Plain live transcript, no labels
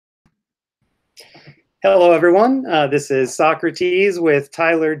Hello, everyone. This is Socrates with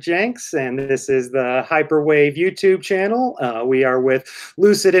Tyler Jenks, and this is the Hyperwave YouTube channel. We are with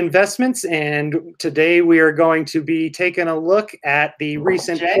Lucid Investments, and today we are going to be taking a look at the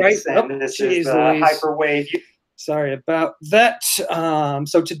recent price. And this is the Hyperwave. Sorry about that.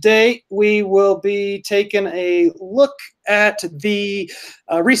 So today we will be taking a look at the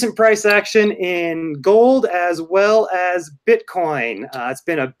recent price action in gold as well as Bitcoin. It's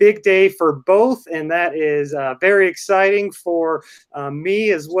been a big day for both, and that is very exciting for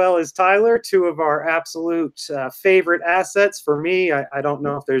me as well as Tyler, two of our absolute favorite assets. For me, I don't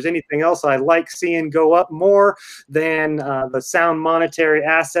know if there's anything else I like seeing go up more than the sound monetary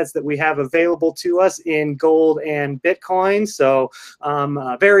assets that we have available to us in gold and Bitcoin. So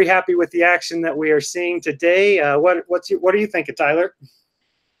I'm very happy with the action that we are seeing today. What are you thinking, Tyler?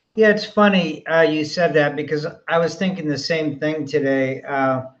 Yeah, it's funny you said that because I was thinking the same thing today.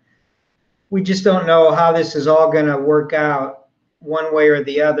 We just don't know how this is all going to work out one way or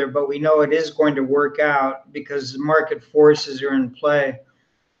the other, but we know it is going to work out because market forces are in play.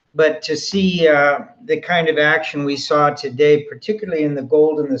 But to see the kind of action we saw today, particularly in the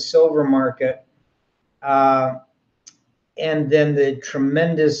gold and the silver market, and then the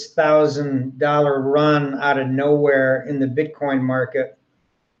tremendous $1,000 run out of nowhere in the Bitcoin market,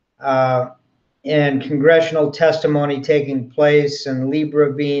 and congressional testimony taking place and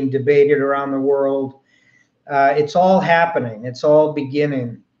Libra being debated around the world. It's all happening. It's all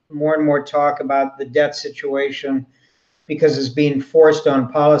beginning. More and more talk about the debt situation because it's being forced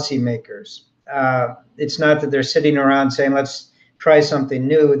on policymakers. It's not that they're sitting around saying, let's try something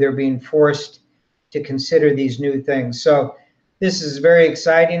new. They're being forced to consider these new things. So this is very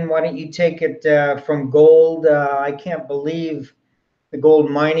exciting. Why don't you take it from gold? I can't believe the gold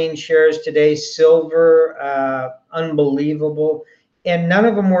mining shares today. Silver, unbelievable. And none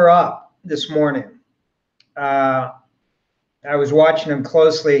of them were up this morning. I was watching them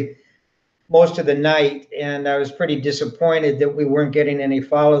closely most of the night, and I was pretty disappointed that we weren't getting any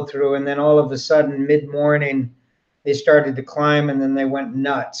follow through. And then all of a sudden, mid-morning, they started to climb, and then they went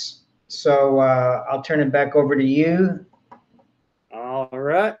nuts. So I'll turn it back over to you. All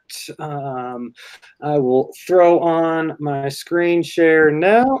right. I will throw on my screen share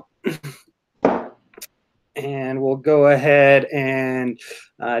now. And we'll go ahead and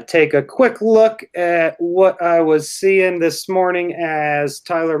take a quick look at what I was seeing this morning. As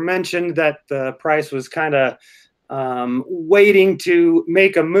Tyler mentioned, that the price was kind of waiting to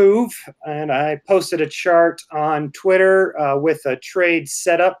make a move, and I posted a chart on Twitter with a trade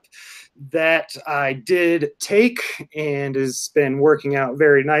setup that I did take and has been working out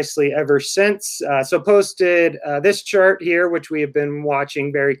very nicely ever since. So posted this chart here, which we have been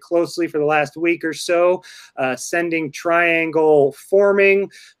watching very closely for the last week or so, ascending triangle forming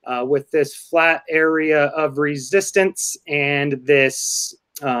with this flat area of resistance and this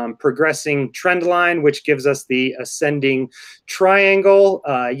progressing trend line, which gives us the ascending triangle.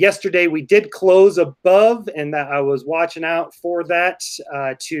 Yesterday we did close above, and that I was watching out for that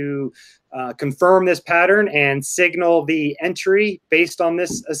to confirm this pattern and signal the entry based on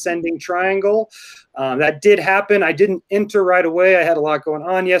this ascending triangle. That did happen. I didn't enter right away. I had a lot going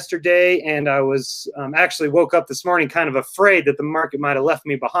on yesterday, and I was actually woke up this morning kind of afraid that the market might have left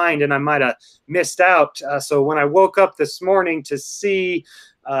me behind and I might have missed out. So when I woke up this morning to see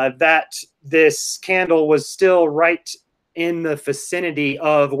that this candle was still right in the vicinity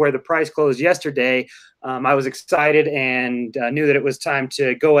of where the price closed yesterday, I was excited and knew that it was time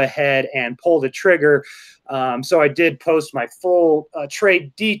to go ahead and pull the trigger. So I did post my full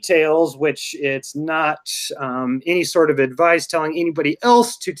trade details, which it's not any sort of advice telling anybody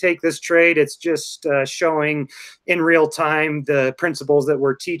else to take this trade. It's just showing in real time the principles that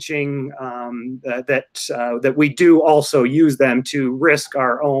we're teaching, that we do also use them to risk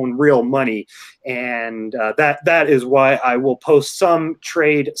our own real money. And that is why I will post some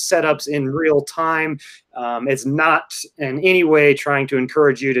trade setups in real time. It's not in any way trying to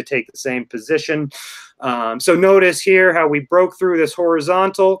encourage you to take the same position. So notice here how we broke through this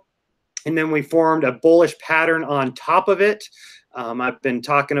horizontal, and then we formed a bullish pattern on top of it. I've been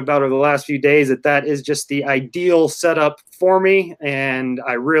talking about over the last few days that is just the ideal setup for me, and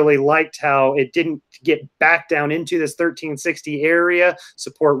I really liked how it didn't get back down into this 1360 area.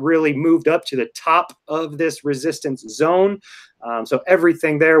 Support really moved up to the top of this resistance zone. So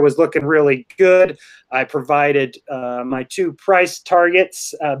everything there was looking really good. I provided my two price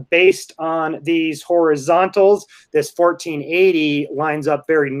targets based on these horizontals. This 1480 lines up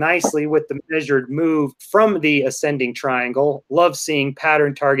very nicely with the measured move from the ascending triangle. Love seeing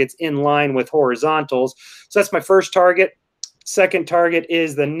pattern targets in line with horizontals. So that's my first target. Second target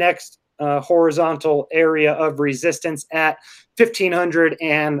is the next horizontal area of resistance at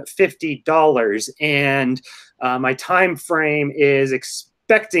 $1,550, and my time frame is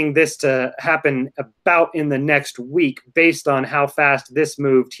expecting this to happen about in the next week based on how fast this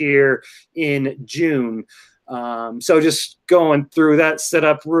moved here in June. So just going through that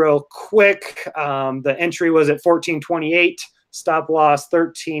setup real quick. The entry was at 1428, stop loss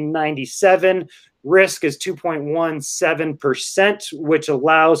 1397. Risk is 2.17%, which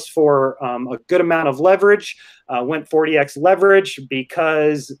allows for a good amount of leverage. Went 40x leverage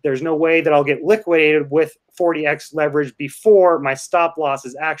because there's no way that I'll get liquidated with 40x leverage before my stop loss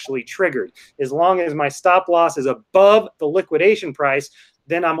is actually triggered. As long as my stop loss is above the liquidation price,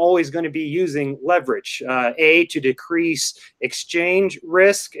 then I'm always going to be using leverage, A, to decrease exchange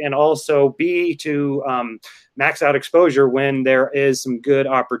risk, and also B, to max out exposure when there is some good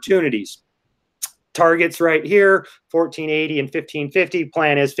opportunities. Targets right here, 1480 and 1550.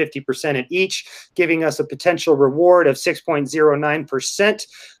 Plan is 50% in each, giving us a potential reward of 6.09%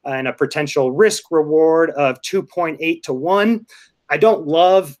 and a potential risk reward of 2.8 to 1. I don't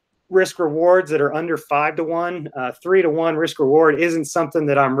love risk rewards that are under 5 to 1. 3 to 1 risk reward isn't something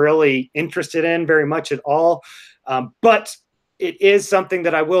that I'm really interested in very much at all. But it is something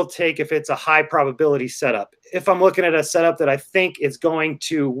that I will take if it's a high probability setup. If I'm looking at a setup that I think is going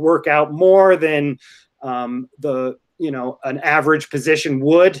to work out more than an average position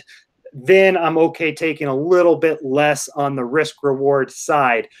would, then I'm okay taking a little bit less on the risk reward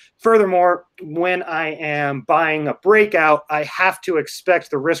side. Furthermore, when I am buying a breakout, I have to expect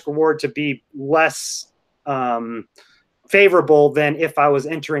the risk reward to be less favorable than if I was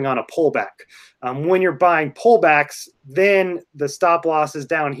entering on a pullback. When you're buying pullbacks, then the stop losses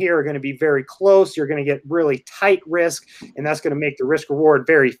down here are going to be very close. You're going to get really tight risk, and that's going to make the risk reward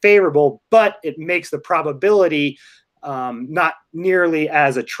very favorable, but it makes the probability not nearly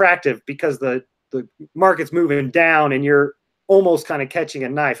as attractive because the market's moving down and you're almost kind of catching a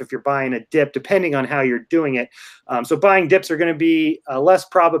knife if you're buying a dip, depending on how you're doing it. So buying dips are going to be less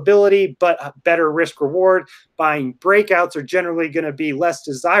probability, but better risk reward. Buying breakouts are generally going to be less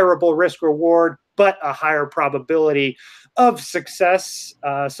desirable risk reward, but a higher probability of success.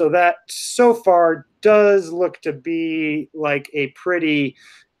 So that so far does look to be like a pretty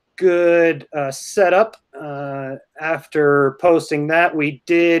good setup. After posting that, we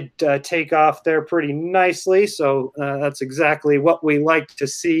did take off there pretty nicely, so that's exactly what we like to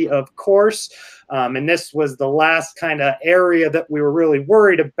see, of course. And this was the last kind of area that we were really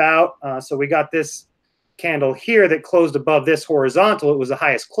worried about. So we got this candle here that closed above this horizontal. It was the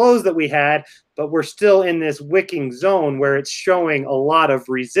highest close that we had, but we're still in this wicking zone where it's showing a lot of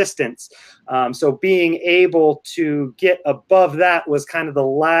resistance. So being able to get above that was kind of the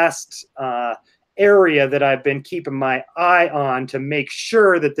last area that I've been keeping my eye on to make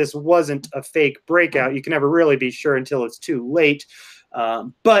sure that this wasn't a fake breakout. You can never really be sure until it's too late.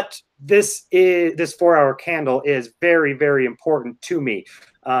 But this 4-hour candle is very, very important to me.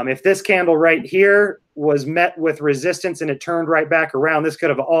 If this candle right here was met with resistance and it turned right back around, this could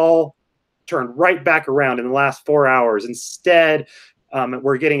have all turned right back around in the last 4 hours. Instead,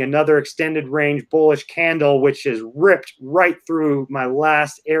 we're getting another extended range bullish candle, which is ripped right through my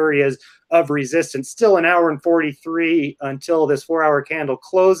last areas of resistance. Still an hour and 43 until this 4-hour candle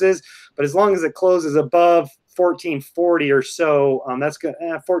closes. But as long as it closes above 1440 or so, that's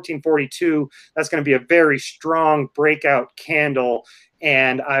 1442, that's going to be a very strong breakout candle.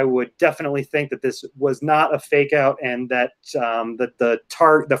 And I would definitely think that this was not a fake out, and that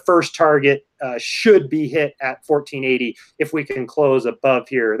the first target should be hit at 1480 if we can close above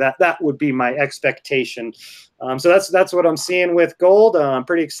here. That would be my expectation. So that's what I'm seeing with gold.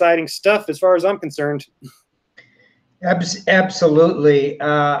 Pretty exciting stuff as far as I'm concerned. Absolutely.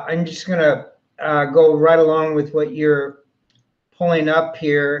 I'm just gonna go right along with what you're pulling up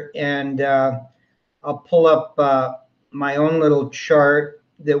here, and I'll pull up my own little chart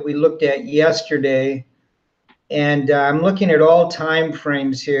that we looked at yesterday, and I'm looking at all time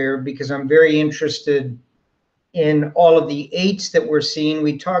frames here because I'm very interested in all of the eights that we're seeing.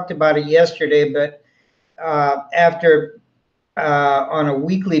 We talked about it yesterday, but after on a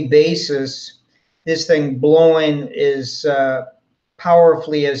weekly basis, this thing blowing as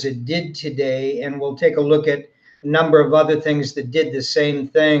powerfully as it did today, and we'll take a look at a number of other things that did the same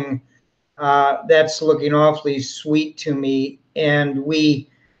thing. That's looking awfully sweet to me. And we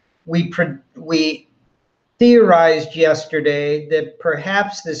theorized yesterday that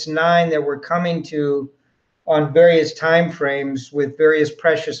perhaps this 9 that we're coming to on various time frames with various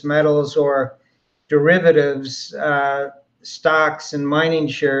precious metals or derivatives, stocks and mining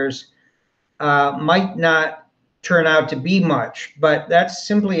shares, might not turn out to be much, but that's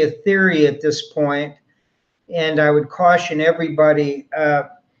simply a theory at this point. And I would caution everybody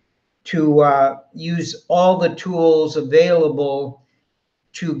to use all the tools available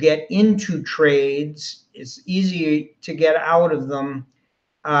to get into trades. It's easy to get out of them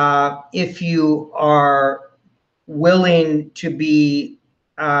if you are willing to be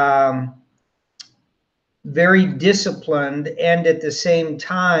very disciplined, and at the same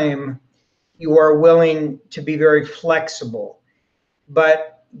time, you are willing to be very flexible.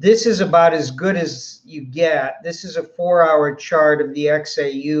 But this is about as good as you get. This is a 4-hour chart of the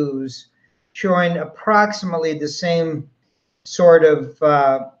XAUs showing approximately the same sort of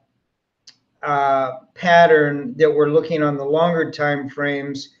pattern that we're looking on the longer time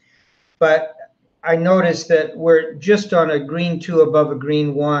frames. But I noticed that we're just on a green 2 above a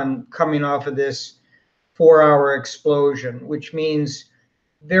green 1 coming off of this 4-hour explosion, which means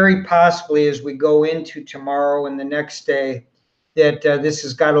very possibly as we go into tomorrow and the next day that this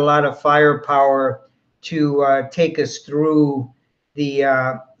has got a lot of firepower to take us through the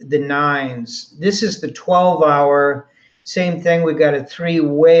 9s. This is the 12-hour. Same thing. We got a 3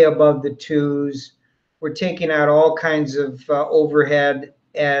 way above the 2s. We're taking out all kinds of overhead,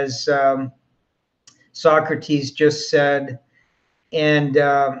 as Socrates just said, and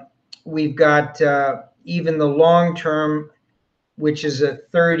we've got even the long term, which is a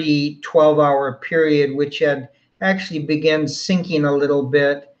 30 12-hour period, which had actually began sinking a little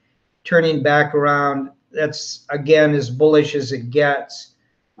bit, turning back around. That's, again, as bullish as it gets.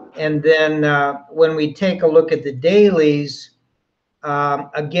 And then when we take a look at the dailies,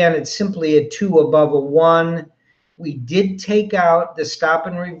 again, it's simply a 2 above a 1. We did take out the stop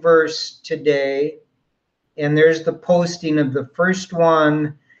and reverse today, and there's the posting of the first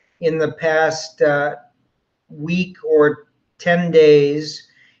one in the past week or 10 days,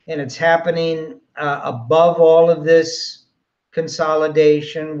 and it's happening above all of this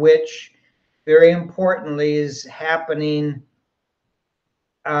consolidation, which very importantly is happening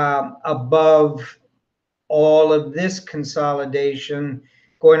above all of this consolidation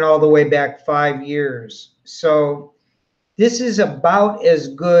going all the way back 5 years. So this is about as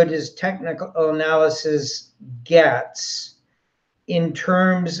good as technical analysis gets in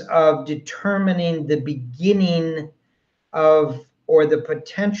terms of determining the beginning of, or the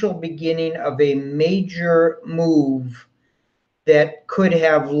potential beginning of, a major move that could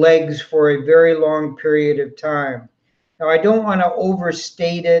have legs for a very long period of time. Now, I don't want to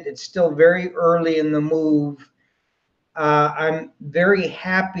overstate it. It's still very early in the move. I'm very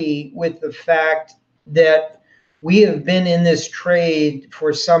happy with the fact that we have been in this trade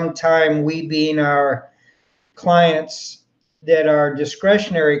for some time, we being our clients that are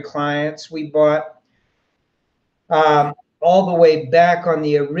discretionary clients. We bought all the way back on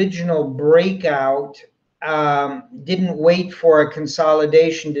the original breakout, didn't wait for a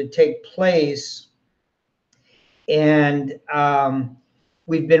consolidation to take place. And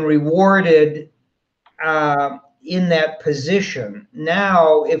we've been rewarded in that position.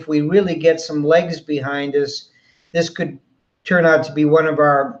 Now, if we really get some legs behind us, this could turn out to be one of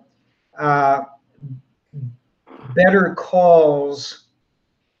our better calls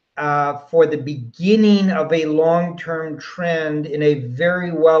for the beginning of a long-term trend in a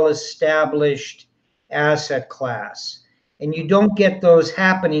very well-established asset class. And you don't get those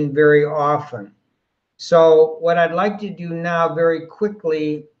happening very often. So what I'd like to do now very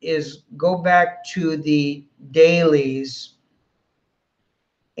quickly is go back to the dailies,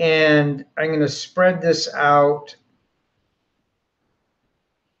 and I'm going to spread this out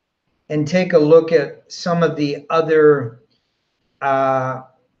and take a look at some of the other,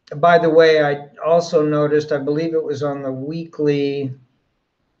 by the way, I also noticed, I believe it was on the weekly,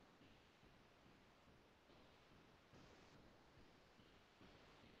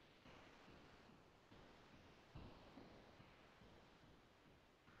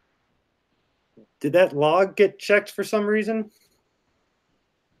 Did that log get checked for some reason?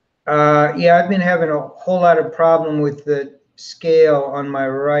 Yeah, I've been having a whole lot of problem with the scale on my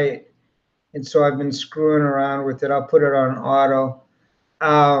right, and so I've been screwing around with it. I'll put it on auto.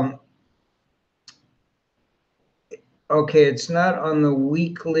 Okay, it's not on the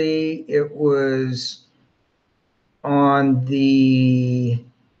weekly. It was on the,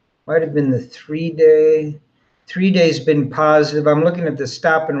 might have been the 3-day. 3 days been positive. I'm looking at the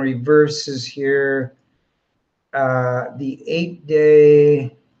stop and reverses here. The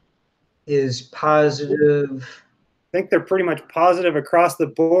 8-day is positive. I think they're pretty much positive across the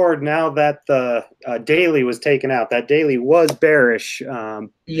board now that the daily was taken out. That daily was bearish.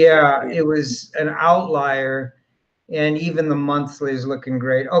 Yeah, it was an outlier, and even the monthly is looking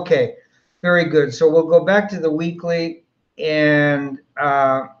great. Okay, Very good. So we'll go back to the weekly and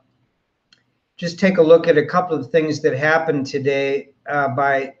just take a look at a couple of things that happened today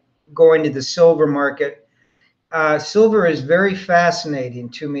by going to the silver market. Silver is very fascinating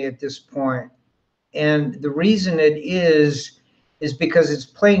to me at this point. And the reason it is because it's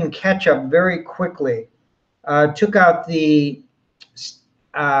playing catch up very quickly. Took out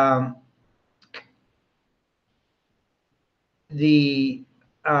um, the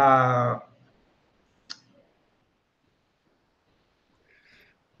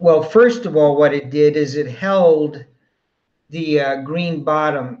well, first of all, what it did is it held the green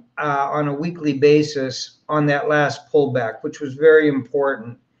bottom on a weekly basis on that last pullback, which was very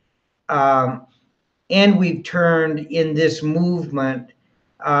important. And we've turned in this movement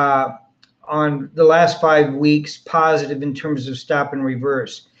on the last 5 weeks positive in terms of stop and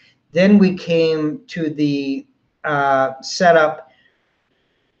reverse. Then we came to the setup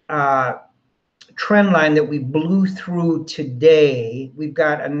trend line that we blew through today. We've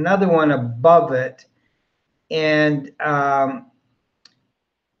got another one above it, and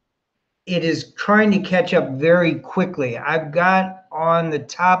it is trying to catch up very quickly. I've got on the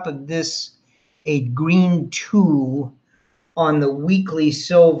top of this a green 2 on the weekly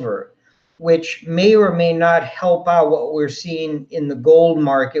silver, which may or may not help out what we're seeing in the gold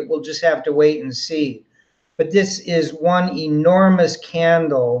market. We'll just have to wait and see. But this is one enormous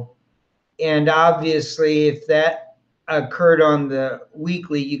candle. And obviously, if that occurred on the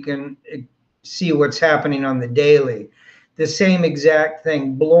weekly, you can see what's happening on the daily. The same exact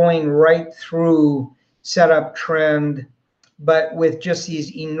thing, blowing right through setup trend, but with just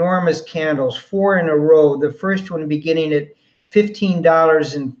these enormous candles, 4 in a row. The first one beginning at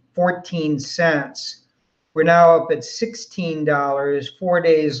 $15.14. We're now up at $16 4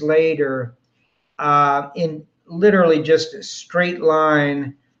 days later, in literally just a straight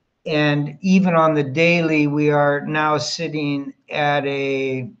line. And even on the daily, we are now sitting at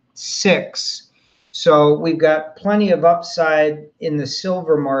a 6. So we've got plenty of upside in the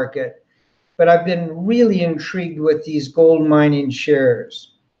silver market, but I've been really intrigued with these gold mining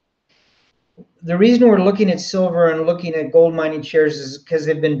shares. The reason we're looking at silver and looking at gold mining shares is because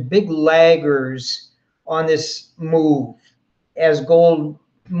they've been big laggers on this move as gold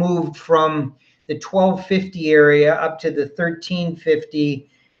moved from the 1250 area up to the 1350,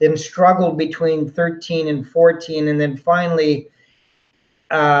 then struggled between 13 and 14, and then finally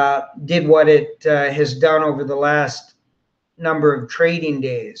did what it has done over the last number of trading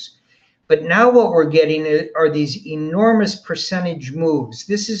days. But now what we're getting are these enormous percentage moves.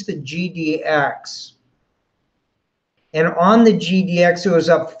 This is the GDX. And on the GDX, it was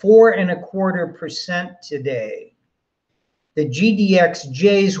up 4.25% today. The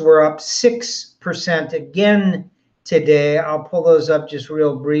GDXJs were up 6% again today. I'll pull those up just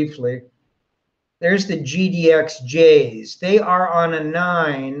real briefly. There's the GDXJs. They are on a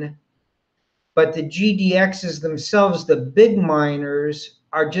 9, but the GDXs themselves, the big miners,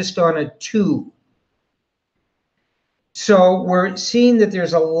 are just on a 2. So we're seeing that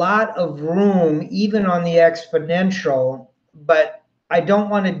there's a lot of room even on the exponential, but I don't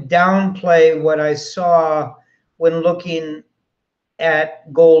want to downplay what I saw when looking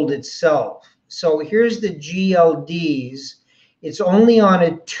at gold itself. So here's the GLDs. It's only on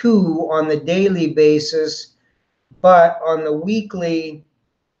a 2 on the daily basis, but on the weekly,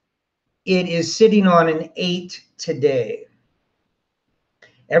 it is sitting on an 8 today.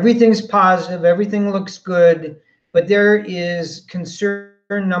 Everything's positive, everything looks good, but there is concern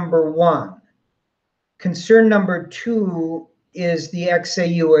number 1. Concern number 2 is the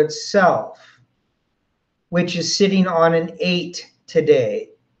XAU itself, which is sitting on an 8 today.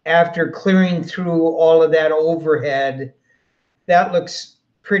 After clearing through all of that overhead, that looks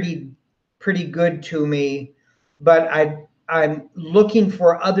pretty good to me, but I'm looking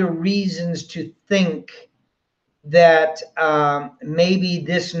for other reasons to think that maybe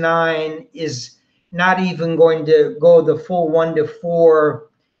this 9 is not even going to go the full 1 to 4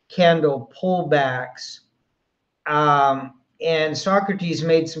 candle pullbacks. And Socrates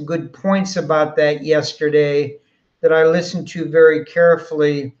made some good points about that yesterday that I listened to very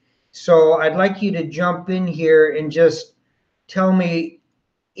carefully. So I'd like you to jump in here and just tell me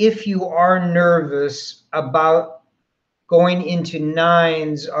if you are nervous about going into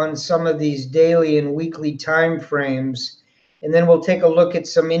 9s on some of these daily and weekly time frames. And then we'll take a look at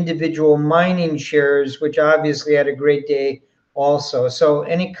some individual mining shares, which obviously had a great day also. So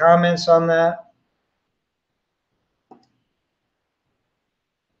any comments on that?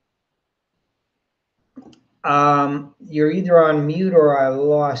 You're either on mute or I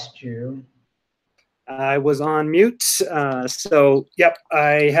lost you. I was on mute. So, yep,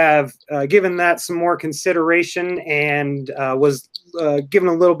 I have given that some more consideration and was given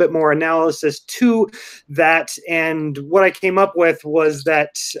a little bit more analysis to that. And what I came up with was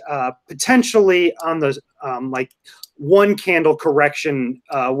that potentially on the like one candle correction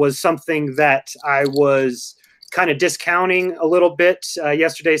was something that I was kind of discounting a little bit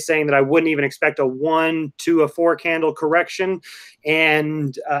yesterday, saying that I wouldn't even expect a 1 to a 4 candle correction.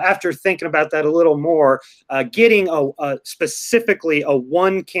 And after thinking about that a little more, getting specifically a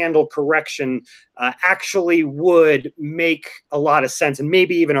 1 candle correction actually would make a lot of sense, and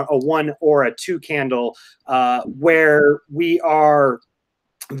maybe even a 1 or a 2 candle where we are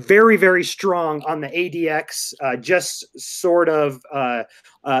very, very strong on the ADX, just sort of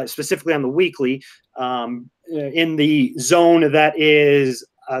specifically on the weekly, in the zone that is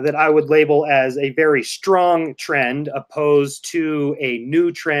that I would label as a very strong trend, opposed to a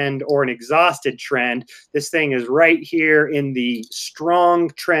new trend or an exhausted trend. This thing is right here in the strong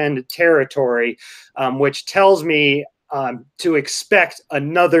trend territory, which tells me to expect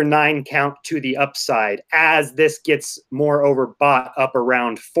another 9 count to the upside as this gets more overbought up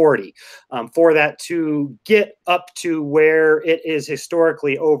around 40. For that to get up to where it is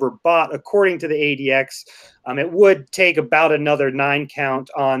historically overbought, according to the ADX, it would take about another 9 count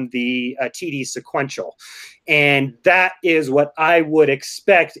on the TD sequential. And that is what I would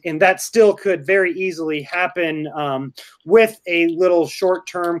expect. And that still could very easily happen with a little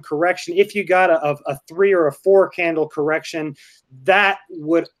short-term correction. If you got a 3 or a 4 candle correction, that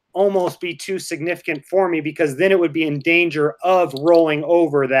would almost be too significant for me, because then it would be in danger of rolling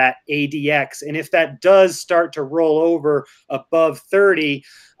over that ADX. And if that does start to roll over above 30,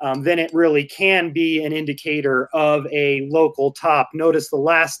 then it really can be an indicator of a local top. Notice the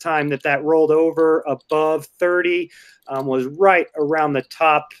last time that rolled over above 30 was right around the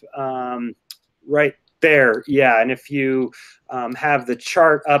top, right there. Yeah, and if you have the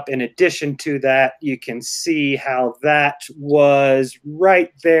chart up in addition to that, you can see how that was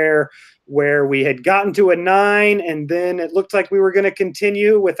right there where we had gotten to a 9, and then it looked like we were going to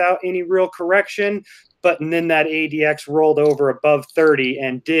continue without any real correction. And then that ADX rolled over above 30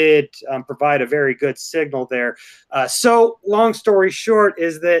 and did provide a very good signal there. So long story short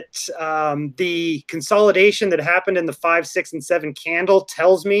is that the consolidation that happened in the 5, 6, and 7 candle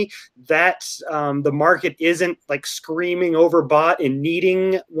tells me that the market isn't like screaming overbought and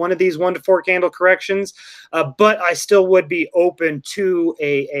needing one of these 1 to 4 candle corrections. But I still would be open to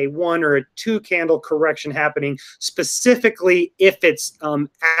a 1 or a 2 candle correction happening, specifically if it's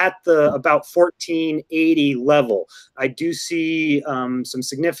at the about 1480 level. I do see some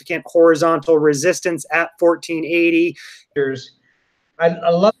significant horizontal resistance at 1480. I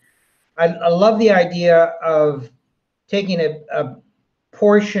love the idea of taking a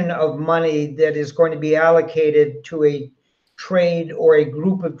portion of money that is going to be allocated to a trade or a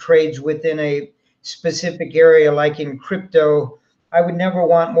group of trades within a specific area, like in crypto. I would never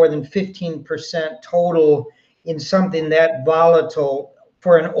want more than 15% total in something that volatile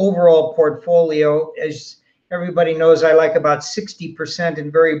for an overall portfolio. As everybody knows, I like about 60%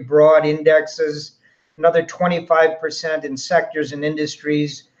 in very broad indexes, another 25% in sectors and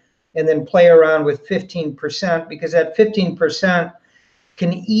industries, and then play around with 15%, because that 15%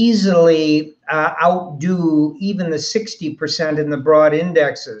 can easily outdo even the 60% in the broad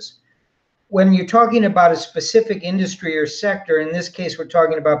indexes. When you're talking about a specific industry or sector, in this case, we're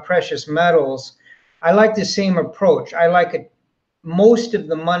talking about precious metals, I like the same approach. I like most of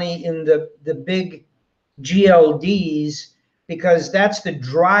the money in the big GLDs, because that's the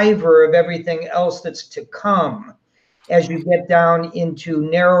driver of everything else that's to come as you get down into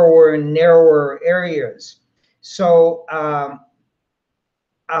narrower and narrower areas. So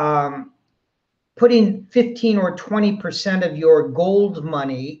putting 15 or 20% of your gold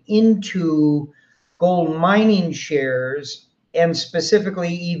money into gold mining shares, and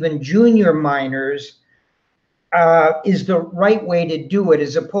specifically even junior miners, is the right way to do it,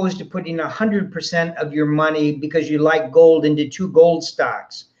 as opposed to putting 100% of your money because you like gold into 2 gold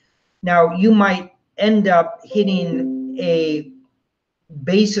stocks. Now, you might end up hitting a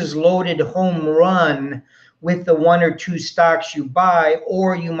bases loaded home run with the 1 or 2 stocks you buy,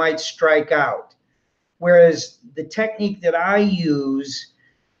 or you might strike out. Whereas the technique that I use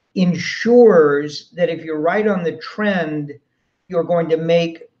ensures that if you're right on the trend, you're going to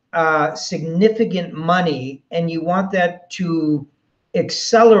make significant money, and you want that to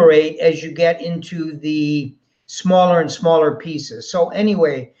accelerate as you get into the smaller and smaller pieces. So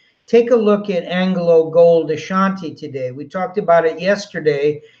anyway, take a look at Anglo Gold Ashanti today. We talked about it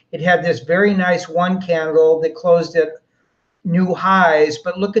yesterday. It had this very nice 1 candle that closed at new highs,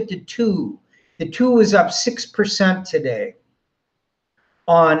 but look at the 2. The 2 was up 6% today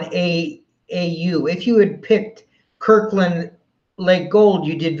on AU. If you had picked Kirkland Lake Gold,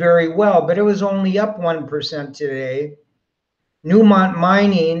 you did very well, but it was only up 1% today. Newmont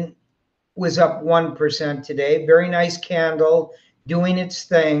Mining was up 1% today. Very nice candle, doing its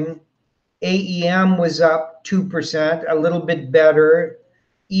thing. AEM was up 2%, a little bit better.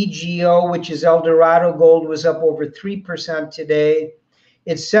 EGO, which is Eldorado Gold, was up over 3% today,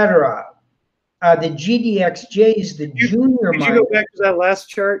 etc. The GDXJs, the junior Could you go back to that last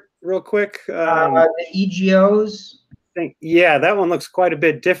chart real quick? the EGOs. Yeah, that one looks quite a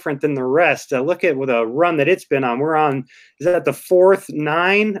bit different than the rest. Look at with a run that it's been on. We're on, is that the 4th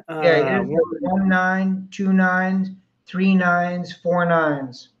 9? Yeah, it is 1 9, 2 9s, 3 9s, 4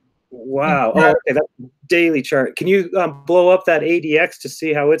 9s. Wow. Oh, okay, that's daily chart. Can you blow up that ADX to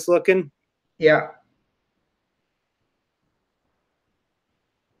see how it's looking? Yeah.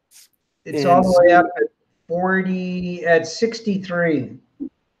 It's all the way up at 40, at 63.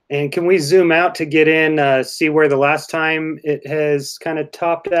 And can we zoom out to get in, see where the last time it has kind of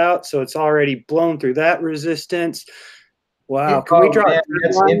topped out? So it's already blown through that resistance. Wow. Can we draw? Man,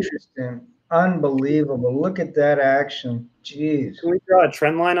 that's interesting. Unbelievable. Look at that action. Jeez. Can we draw a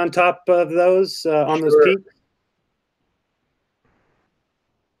trend line on top of those, on those peaks?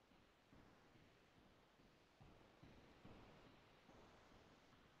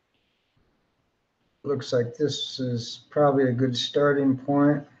 Looks like this is probably a good starting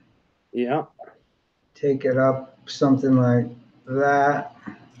point. Yeah. Take it up something like that.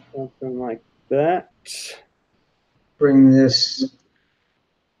 Something like that. Bring this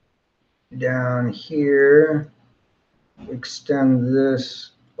down here. Extend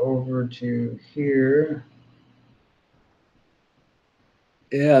this over to here.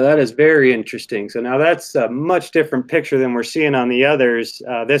 Yeah, that is very interesting. So now that's a much different picture than we're seeing on the others.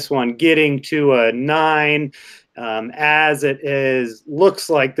 This one getting to a 9, as it is, looks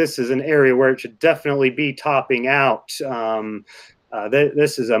like this is an area where it should definitely be topping out.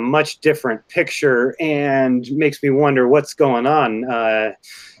 This is a much different picture and makes me wonder what's going on.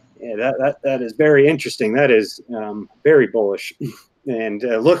 Yeah, that is very interesting. That is very bullish. And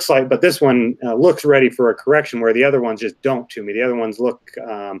looks like, but this one looks ready for a correction where the other ones just don't to me. The other ones look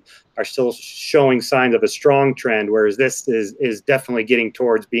are still showing signs of a strong trend, whereas this is definitely getting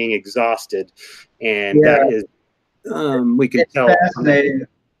towards being exhausted, and that is we can tell. Fascinating.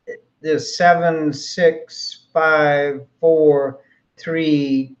 There's 7, 6, 5, 4,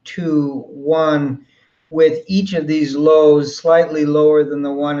 3, 2, 1, with each of these lows slightly lower than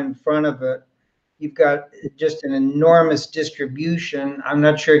the one in front of it. You've got just an enormous distribution. I'm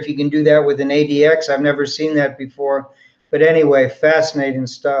not sure if you can do that with an ADX. I've never seen that before. But anyway, fascinating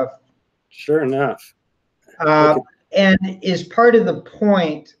stuff. Sure enough. And is part of the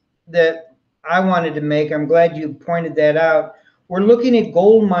point that I wanted to make. I'm glad you pointed that out. We're looking at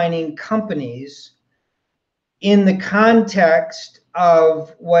gold mining companies in the context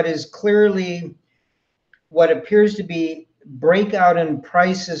of what is clearly what appears to be breakout in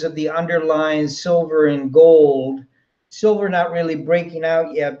prices of the underlying silver and gold. Silver not really breaking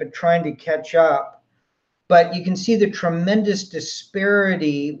out yet, but trying to catch up. But you can see the tremendous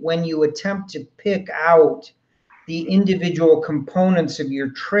disparity when you attempt to pick out the individual components of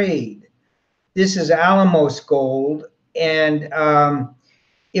your trade. This is Alamos Gold, and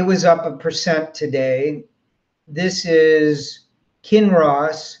it was up 1% today. This is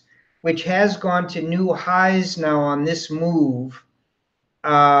Kinross, which has gone to new highs now on this move,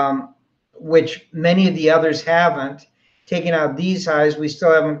 which many of the others haven't. Taking out these highs, we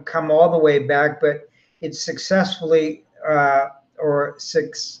still haven't come all the way back, but it's successfully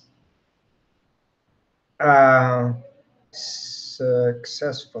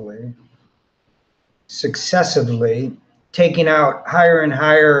successively taking out higher and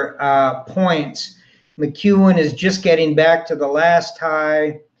higher points. McEwen is just getting back to the last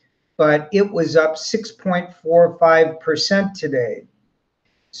high, but it was up 6.45% today.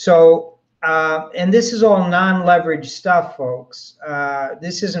 So, and this is all non-leveraged stuff, folks.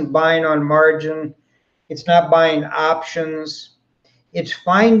 This isn't buying on margin. It's not buying options. It's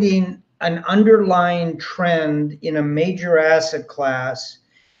finding an underlying trend in a major asset class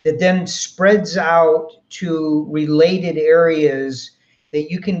that then spreads out to related areas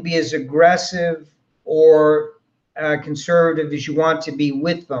that you can be as aggressive or conservative as you want to be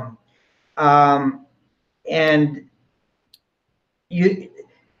with them. And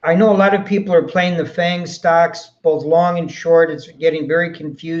I know a lot of people are playing the FANG stocks, both long and short. It's getting very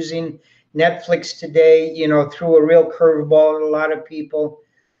confusing. Netflix today, threw a real curveball at a lot of people.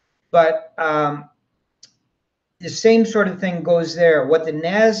 But the same sort of thing goes there. What the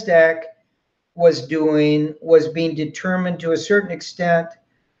NASDAQ was doing was being determined to a certain extent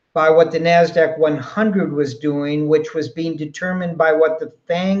by what the NASDAQ 100 was doing, which was being determined by what the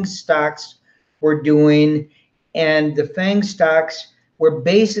FANG stocks were doing. And the FANG stocks were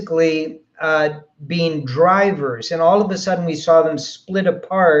basically being drivers. And all of a sudden we saw them split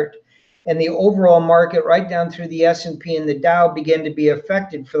apart, and the overall market right down through the S&P and the Dow began to be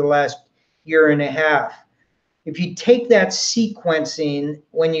affected for the last year and a half. If you take that sequencing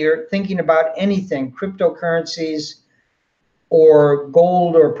when you're thinking about anything, cryptocurrencies or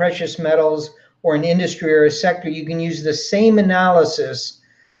gold or precious metals or an industry or a sector, you can use the same analysis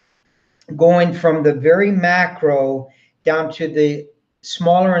going from the very macro down to the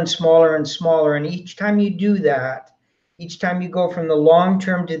smaller and smaller and smaller. And each time you do that, each time you go from the long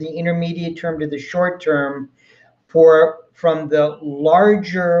term to the intermediate term to the short term, from the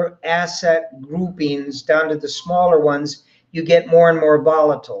larger asset groupings down to the smaller ones, you get more and more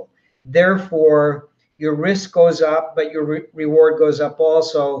volatile. Therefore, your risk goes up, but your reward goes up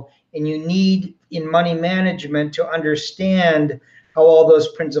also. And you need, in money management, to understand how all those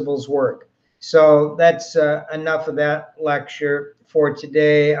principles work. So that's enough of that lecture for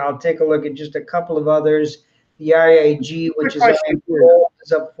today. I'll take a look at just a couple of others. The IIG, which is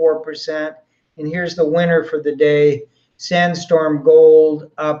up 4%. And here's the winner for the day. Sandstorm Gold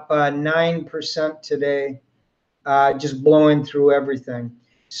up 9% today, just blowing through everything.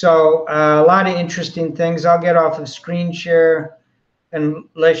 So a lot of interesting things. I'll get off of screen share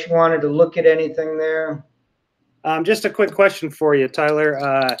unless you wanted to look at anything there. Just a quick question for you,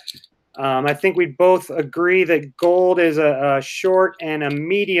 Tyler. I think we both agree that gold is a short and a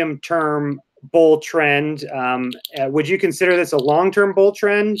medium-term bull trend. Would you consider this a long-term bull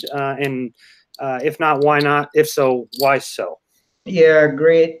trend? And if not, why not? If so, why so? Yeah,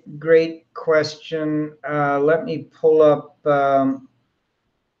 great question. Let me pull up the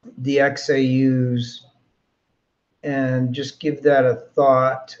XAUs and just give that a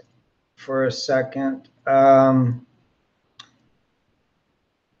thought for a second. At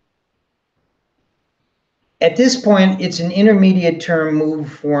this point, it's an intermediate term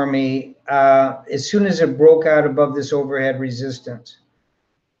move for me as soon as it broke out above this overhead resistance.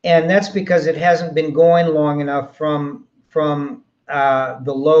 And that's because it hasn't been going long enough from the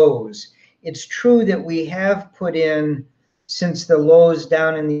lows. It's true that we have put in, since the lows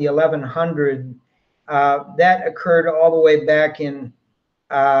down in the 1100, that occurred all the way back in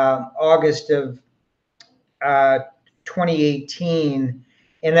August of 2018,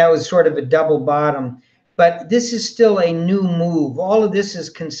 and that was sort of a double bottom. But this is still a new move. All of this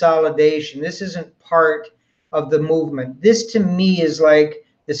is consolidation. This isn't part of the movement. This to me is like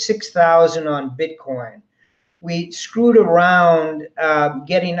the 6,000 on Bitcoin. We screwed around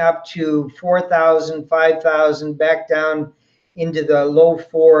getting up to 4,000, 5,000, back down into the low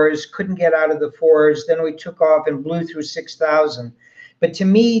fours, couldn't get out of the fours. Then we took off and blew through 6,000. But to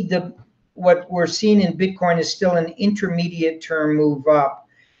me, what we're seeing in Bitcoin is still an intermediate term move up.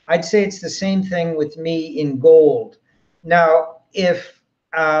 I'd say it's the same thing with me in gold. Now, if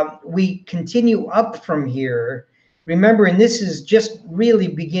we continue up from here, remember, and this is just really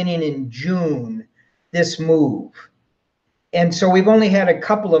beginning in June, this move. And so we've only had a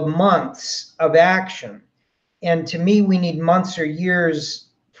couple of months of action. And to me, we need months or years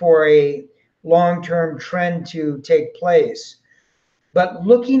for a long-term trend to take place. But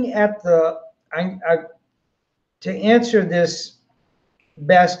looking at to answer this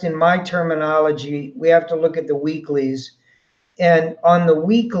best in my terminology, we have to look at the weeklies. And on the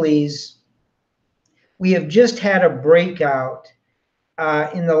weeklies, we have just had a breakout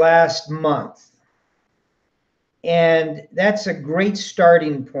in the last month. And that's a great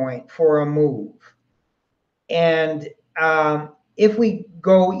starting point for a move. And if we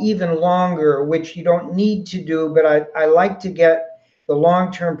go even longer, which you don't need to do, but I like to get the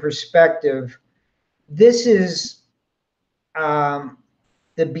long-term perspective, this is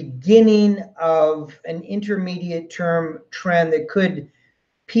the beginning of an intermediate term trend that could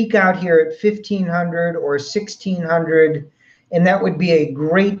peak out here at 1,500 or 1,600, and that would be a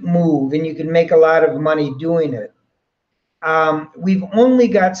great move, and you can make a lot of money doing it. We've only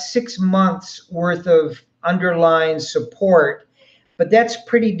got 6 months worth of underlying support, but that's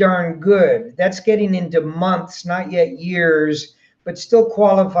pretty darn good. That's getting into months, not yet years, but still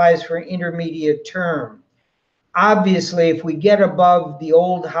qualifies for intermediate term. Obviously, if we get above the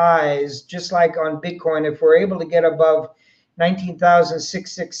old highs, just like on Bitcoin, if we're able to get above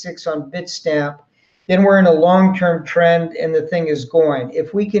 19,666 on Bitstamp, then we're in a long-term trend and the thing is going.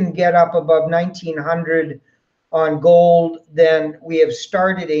 If we can get up above 1,900 on gold, then we have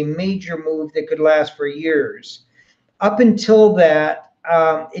started a major move that could last for years. Up until that,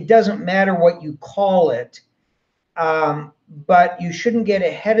 it doesn't matter what you call it, but you shouldn't get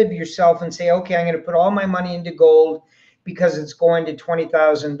ahead of yourself and say, okay, I'm going to put all my money into gold because it's going to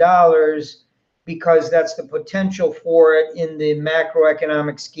 $20,000, because that's the potential for it in the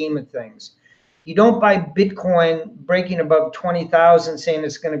macroeconomic scheme of things. You don't buy Bitcoin breaking above 20,000 saying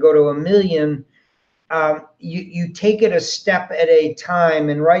it's going to go to a million. You take it a step at a time.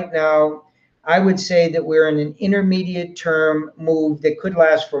 And right now, I would say that we're in an intermediate term move that could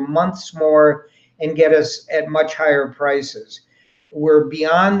last for months more and get us at much higher prices. We're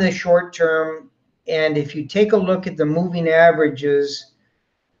beyond the short term. And if you take a look at the moving averages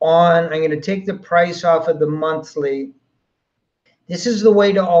I'm going to take the price off of the monthly. This is the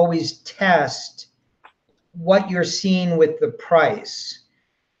way to always test what you're seeing with the price.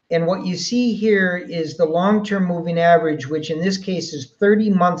 And what you see here is the long-term moving average, which in this case is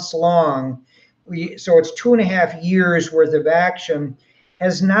 30 months long. So it's 2.5 years worth of action,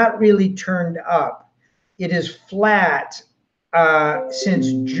 has not really turned up. It is flat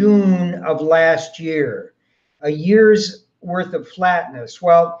since June of last year, a year's worth of flatness.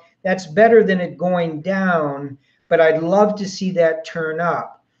 Well, that's better than it going down, but I'd love to see that turn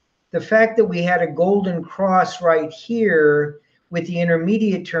up. The fact that we had a golden cross right here with the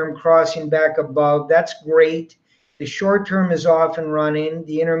intermediate term crossing back above, that's great. The short term is off and running.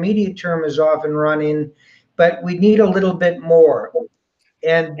 The intermediate term is off and running, but we need a little bit more.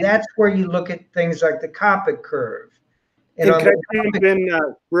 And that's where you look at things like the Copic curve. And can I jump in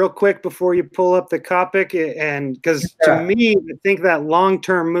real quick before you pull up the Copic? And because to me, I think that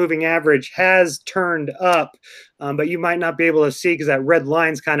long-term moving average has turned up, but you might not be able to see because that red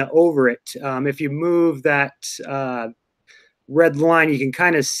line's kind of over it. If you move that red line, you can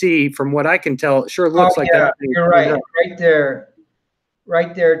kind of see, from what I can tell, it sure looks like that. You're right.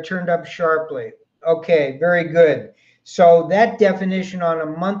 Right there, turned up sharply. Okay, very good. So that definition on a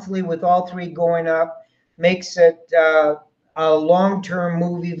monthly with all three going up makes it a long-term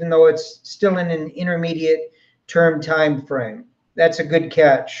move, even though it's still in an intermediate term time frame. That's a good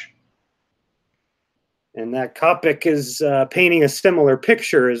catch. And that Copic is painting a similar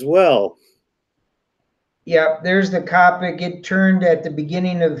picture as well. Yeah, there's the Copic. It turned at the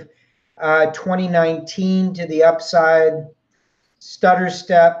beginning of 2019 to the upside, stutter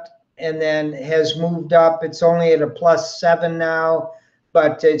stepped, and then has moved up. It's only at a +7 now,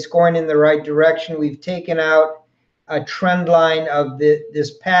 but it's going in the right direction. We've taken out a trend line of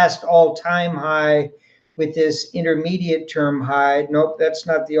this past all-time high with this intermediate term high. Nope, that's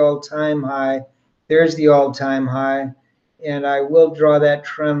not the all-time high. There's the all-time high. And I will draw that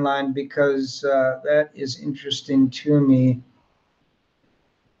trend line because that is interesting to me.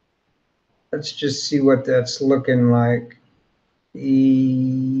 Let's just see what that's looking like.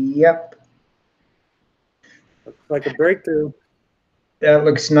 Yep. Looks like a breakthrough. That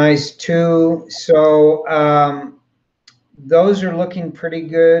looks nice too. So those are looking pretty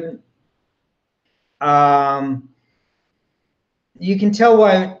good. You can tell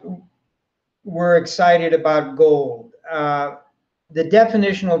why we're excited about gold. The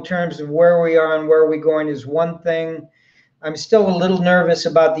definitional terms of where we are and where we're going is one thing. I'm still a little nervous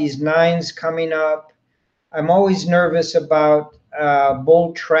about these nines coming up. I'm always nervous about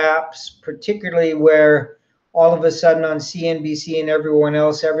bull traps, particularly where all of a sudden on CNBC and everyone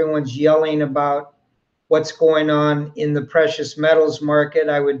else, everyone's yelling about what's going on in the precious metals market.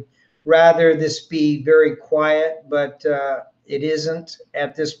 I would rather this be very quiet, but it isn't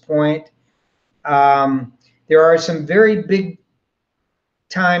at this point. There are some very big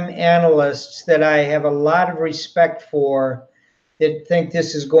time analysts that I have a lot of respect for that think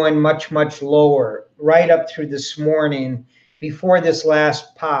this is going much, much lower, right up through this morning before this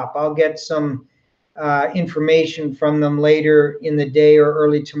last pop. I'll get some information from them later in the day or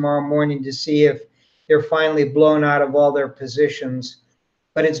early tomorrow morning to see if they're finally blown out of all their positions.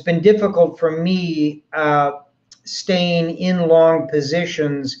 But it's been difficult for me staying in long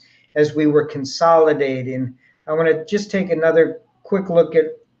positions as we were consolidating. I want to just take another quick look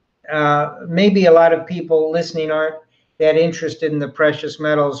at maybe a lot of people listening aren't that interested in the precious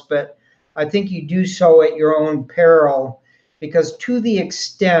metals, but I think you do so at your own peril, because to the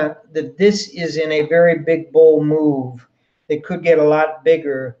extent that this is in a very big bull move, it could get a lot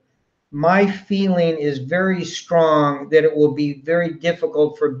bigger. My feeling is very strong that it will be very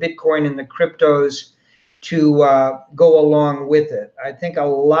difficult for Bitcoin and the cryptos to go along with it. I think a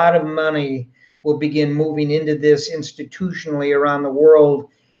lot of money will begin moving into this institutionally around the world,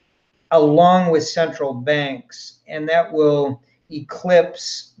 along with central banks, and that will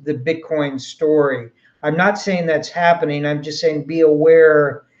eclipse the Bitcoin story. I'm not saying that's happening. I'm just saying be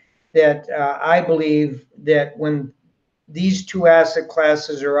aware that I believe that when these two asset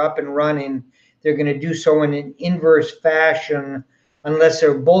classes are up and running, they're going to do so in an inverse fashion unless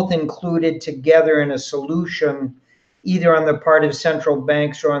they're both included together in a solution, either on the part of central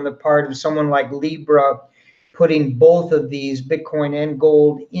banks or on the part of someone like Libra, putting both of these, Bitcoin and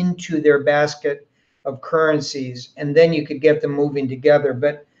gold, into their basket of currencies. And then you could get them moving together.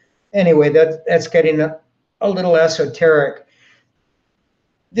 But anyway, that's getting a little esoteric.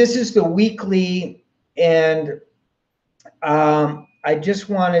 This is the weekly, and I just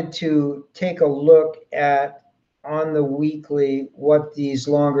wanted to take a look at, on the weekly, what these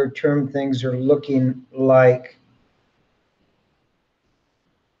longer term things are looking like.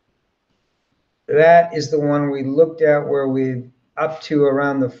 That is the one we looked at where we up to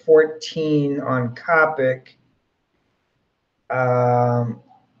around the 14 on Copic.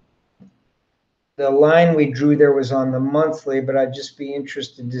 The line we drew there was on the monthly, but I'd just be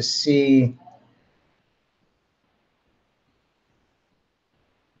interested to see.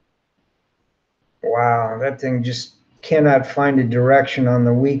 Wow, that thing just cannot find a direction on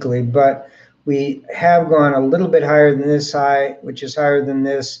the weekly, but we have gone a little bit higher than this high, which is higher than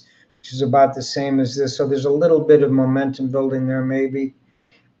this, which is about the same as this. So there's a little bit of momentum building there, maybe.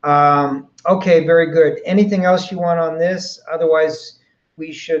 Okay, very good. Anything else you want on this? Otherwise,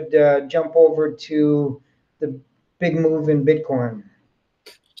 we should jump over to the big move in Bitcoin.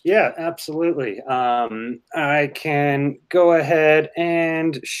 Yeah, absolutely. I can go ahead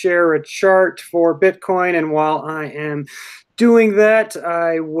and share a chart for Bitcoin. And while I am doing that,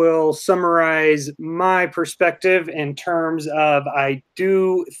 I will summarize my perspective in terms of, I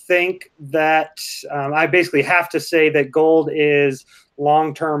do think that I basically have to say that gold is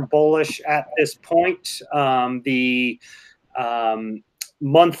long-term bullish at this point. The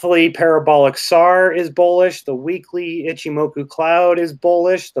monthly parabolic SAR is bullish. The weekly Ichimoku cloud is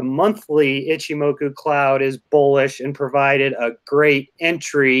bullish. The monthly Ichimoku cloud is bullish and provided a great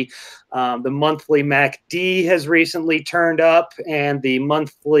entry. The monthly MACD has recently turned up, and the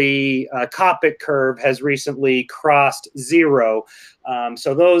monthly Copic curve has recently crossed zero.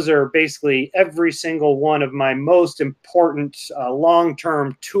 So those are basically every single one of my most important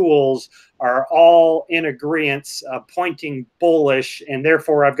long-term tools are all in agreement, pointing bullish, and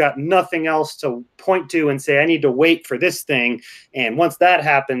therefore I've got nothing else to point to and say I need to wait for this thing, and once that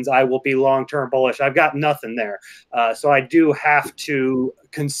happens I will be long-term bullish. I've got nothing there. So I do have to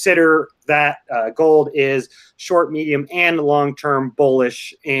consider that gold is short, medium, and long-term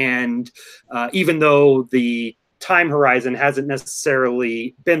bullish, and even though the time horizon hasn't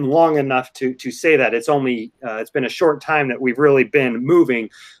necessarily been long enough to say that, it's only it's been a short time that we've really been moving,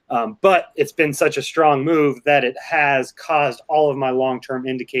 but it's been such a strong move that it has caused all of my long-term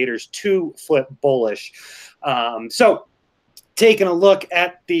indicators to flip bullish. So taking a look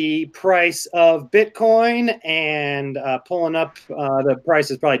at the price of Bitcoin and pulling up, the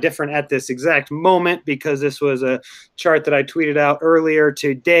price is probably different at this exact moment because this was a chart that I tweeted out earlier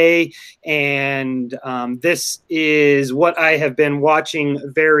today. And this is what I have been watching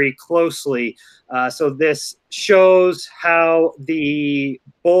very closely. So this shows how the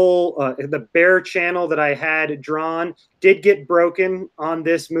the bear channel that I had drawn did get broken on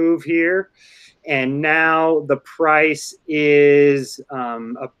this move here. And now the price is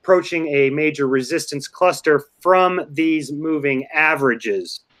approaching a major resistance cluster from these moving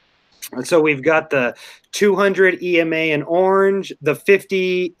averages. And so we've got the 200 EMA in orange, the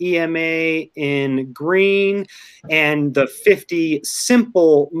 50 EMA in green, and the 50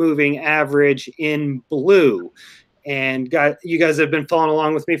 simple moving average in blue. And you guys have been following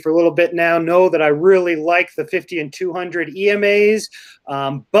along with me for a little bit now, know that I really like the 50 and 200 EMAs,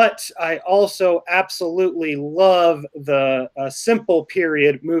 but I also absolutely love the simple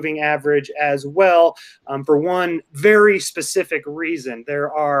period moving average as well, for one very specific reason.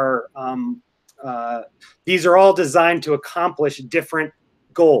 There are these are all designed to accomplish different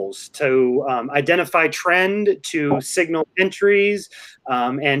goals: to identify trend, to signal entries,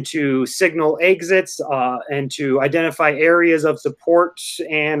 and to signal exits, and to identify areas of support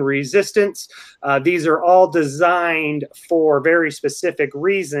and resistance. These are all designed for very specific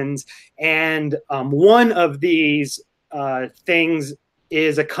reasons, and one of these things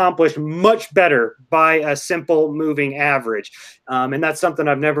is accomplished much better by a simple moving average. And that's something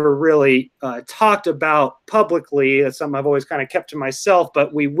I've never really talked about publicly. That's something I've always kind of kept to myself,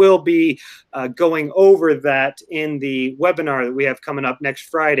 but we will be going over that in the webinar that we have coming up next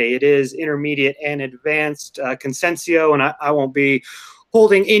Friday. It is intermediate and advanced Consensio, and I won't be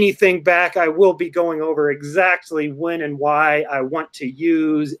holding anything back. I will be going over exactly when and why I want to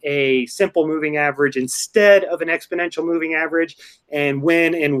use a simple moving average instead of an exponential moving average, and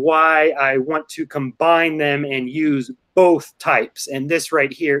when and why I want to combine them and use both types. And this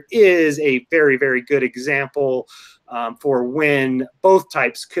right here is a very, very good example for when both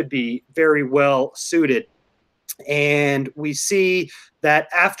types could be very well suited. And we see that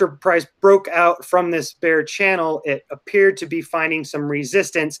after price broke out from this bear channel, it appeared to be finding some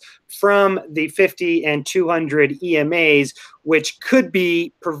resistance from the 50 and 200 EMAs, which could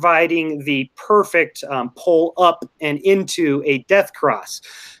be providing the perfect pull up and into a death cross.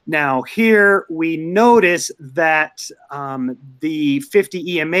 Now here we notice that the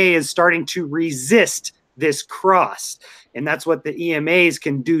 50 EMA is starting to resist this cross. And that's what the EMAs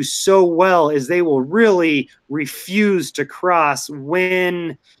can do so well, is they will really refuse to cross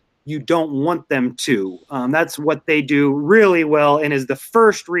when you don't want them to. That's what they do really well, and is the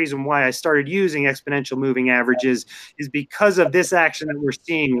first reason why I started using exponential moving averages, is because of this action that we're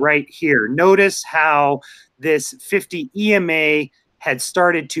seeing right here. Notice how this 50 EMA had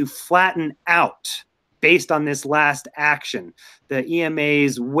started to flatten out based on this last action. The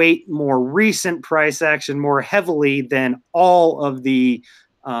EMAs weight more recent price action more heavily than all of the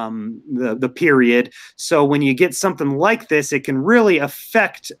period. So when you get something like this, it can really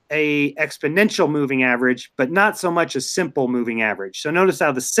affect a exponential moving average, but not so much a simple moving average. So notice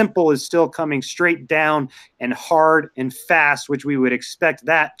how the simple is still coming straight down and hard and fast, which we would expect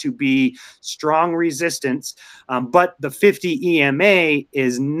that to be strong resistance. But the 50 EMA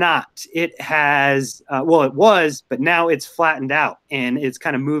is not. It has, well, it was, but now it's flattened out and it's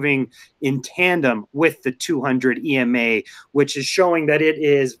kind of moving in tandem with the 200 EMA, which is showing that it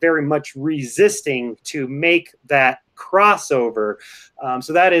is very much resisting to make that crossover.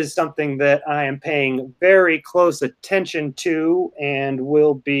 So that is something that I am paying very close attention to, and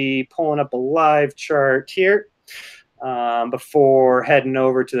we'll be pulling up a live chart here before heading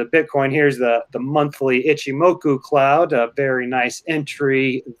over to the Bitcoin. Here's the monthly Ichimoku cloud, a very nice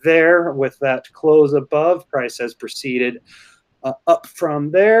entry there with that close above. Price has proceeded up from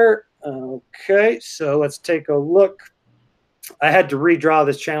there. Okay, so let's take a look. I had to redraw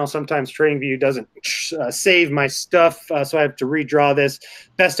this channel. Sometimes TradingView doesn't save my stuff, so I have to redraw this.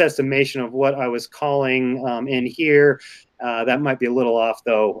 Best estimation of what I was calling in here. That might be a little off,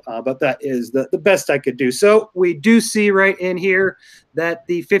 though, but that is the best I could do. So we do see right in here that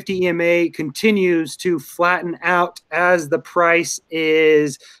the 50 EMA continues to flatten out as the price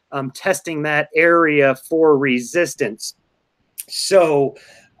is testing that area for resistance. So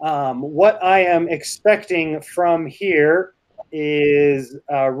what I am expecting from here is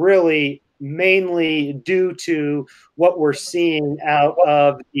really mainly due to what we're seeing out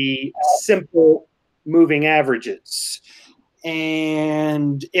of the simple moving averages.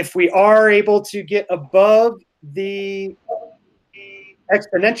 And if we are able to get above the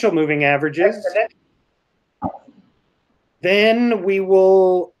exponential moving averages, then we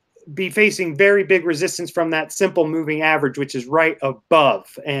will be facing very big resistance from that simple moving average, which is right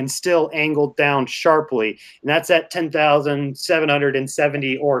above and still angled down sharply. And that's at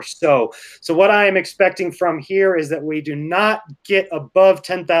 10,770 or so. So what I am expecting from here is that we do not get above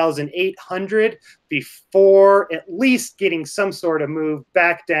 10,800 before at least getting some sort of move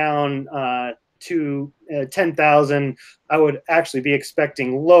back down to 10,000. I would actually be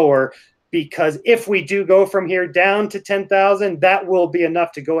expecting lower, because if we do go from here down to 10,000, that will be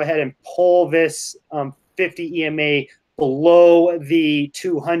enough to go ahead and pull this 50 EMA below the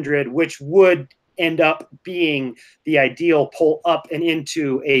 200, which would end up being the ideal pull up and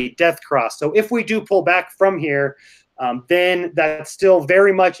into a death cross. So if we do pull back from here, then that's still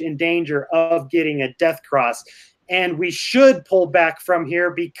very much in danger of getting a death cross. And we should pull back from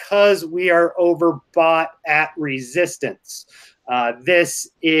here because we are overbought at resistance. This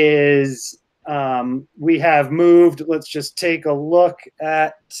is, we have moved. Let's just take a look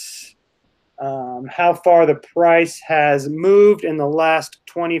at how far the price has moved in the last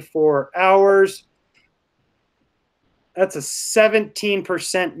 24 hours. That's a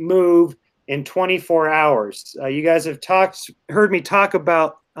 17% move in 24 hours. You guys have heard me talk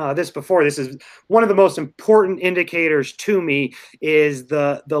about this before. This is one of the most important indicators to me, is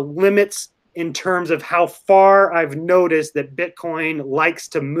the limits in terms of how far I've noticed that Bitcoin likes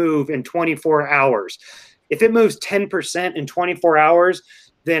to move in 24 hours. If it moves 10% in 24 hours,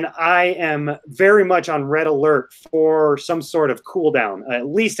 then I am very much on red alert for some sort of cool down, at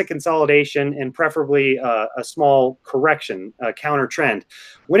least a consolidation, and preferably a small correction, a counter trend.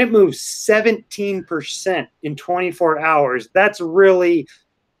 When it moves 17% in 24 hours, that's really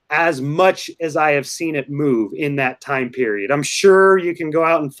as much as I have seen it move in that time period. I'm sure you can go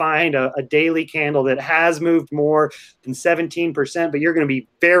out and find a daily candle that has moved more than 17%, but you're going to be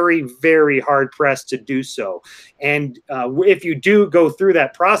very, very hard pressed to do so. And if you do go through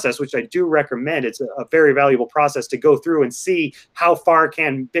that process, which I do recommend, it's a very valuable process to go through and see how far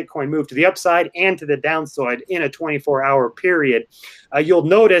can Bitcoin move to the upside and to the downside in a 24-hour period. You'll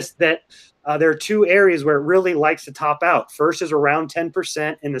notice that there are two areas where it really likes to top out. First is around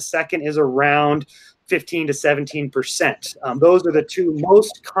 10%, and the second is around 15 to 17%. Those are the two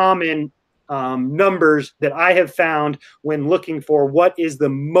most common numbers that I have found when looking for what is the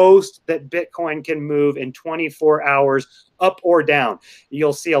most that Bitcoin can move in 24 hours, up or down.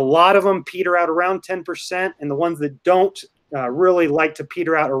 You'll see a lot of them peter out around 10%, and the ones that don't really like to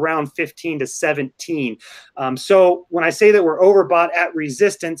peter out around 15 to 17. So when I say that we're overbought at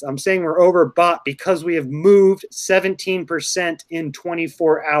resistance, I'm saying we're overbought because we have moved 17% in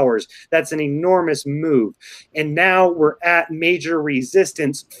 24 hours. That's an enormous move. And now we're at major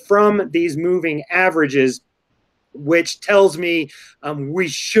resistance from these moving averages, which tells me we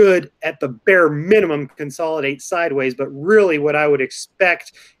should, at the bare minimum, consolidate sideways. But really what I would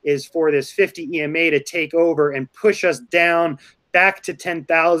expect is for this 50 EMA to take over and push us down back to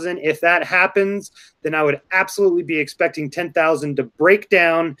 10,000. If that happens, then I would absolutely be expecting 10,000 to break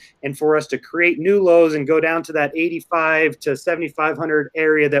down and for us to create new lows and go down to that 85 to 7,500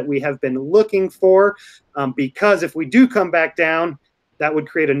 area that we have been looking for. Because if we do come back down, that would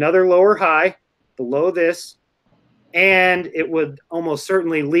create another lower high below this, and it would almost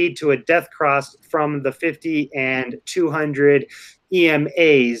certainly lead to a death cross from the 50 and 200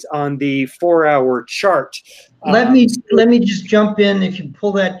 EMAs on the 4-hour chart. Let me just jump in. If you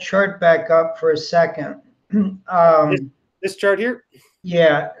pull that chart back up for a second. This chart here?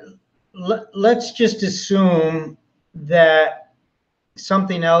 Yeah. Let's just assume that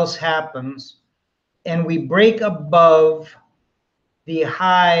something else happens and we break above the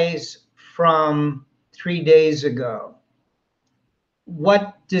highs from 3 days ago.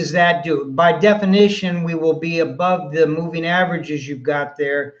 What does that do? By definition, we will be above the moving averages you've got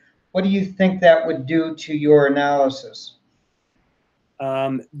there. What do you think that would do to your analysis?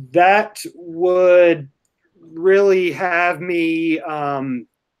 That would really have me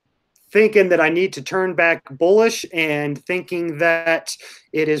thinking that I need to turn back bullish and thinking that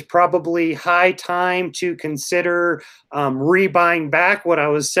it is probably high time to consider rebuying back what I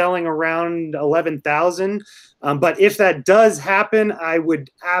was selling around 11,000. But if that does happen, I would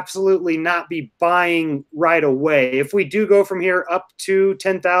absolutely not be buying right away. If we do go from here up to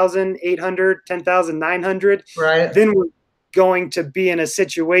 10,800, 10,900, right, then we're going to be in a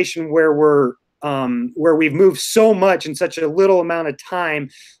situation where we've moved so much in such a little amount of time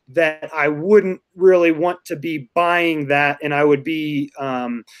that I wouldn't really want to be buying that, and I would be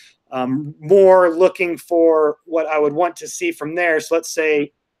more looking for what I would want to see from there. So let's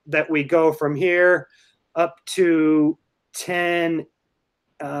say that we go from here up to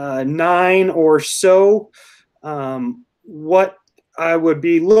 10.9 or so. What I would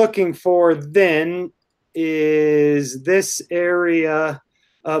be looking for then is this area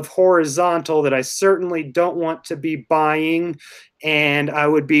of horizontal that I certainly don't want to be buying, and I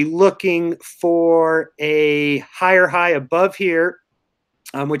would be looking for a higher high above here,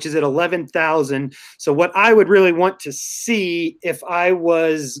 which is at 11,000. So what I would really want to see if I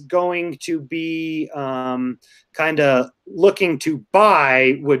was going to be kind of looking to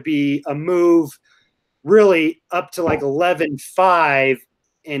buy would be a move really up to like 11.5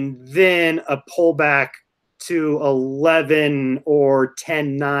 and then a pullback to 11 or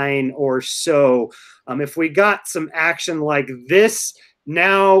 10.9 or so. If we got some action like this,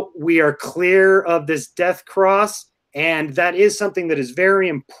 now we are clear of this death cross. And that is something that is very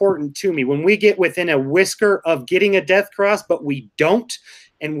important to me. When we get within a whisker of getting a death cross, but we don't,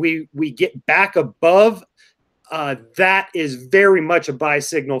 and we get back above, that is very much a buy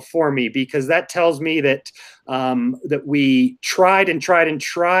signal for me, because that tells me that that we tried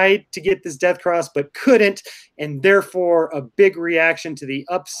to get this death cross but couldn't, and therefore a big reaction to the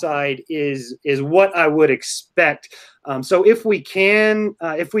upside is what I would expect. So if we can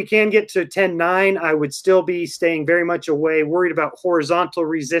get to 10.9, I would still be staying very much away, worried about horizontal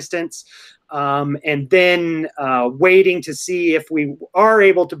resistance. And then waiting to see if we are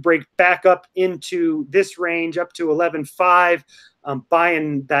able to break back up into this range up to 11.5.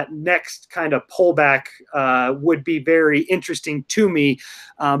 Buying that next kind of pullback would be very interesting to me.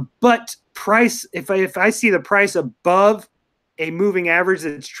 But price, if I see the price above a moving average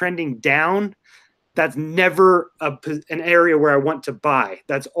that's trending down, that's never an area where I want to buy.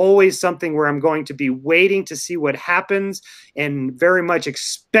 That's always something where I'm going to be waiting to see what happens and very much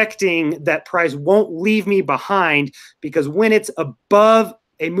expecting that price won't leave me behind, because when it's above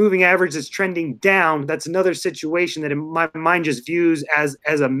a moving average that's trending down, that's another situation that in my mind just views as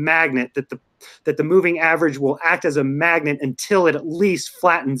a magnet, that the moving average will act as a magnet until it at least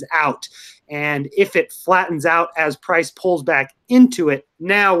flattens out. And if it flattens out as price pulls back into it,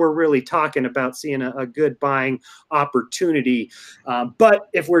 now we're really talking about seeing a good buying opportunity. But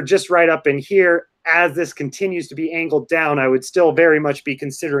if we're just right up in here, as this continues to be angled down, I would still very much be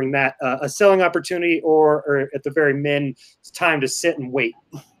considering that a selling opportunity, or at the very min, it's time to sit and wait.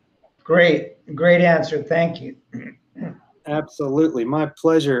 Great answer. Thank you. Absolutely, my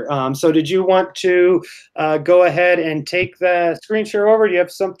pleasure. So did you want to go ahead and take the screen share over? Do you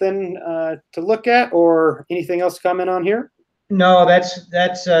have something to look at, or anything else comment on here? No, that's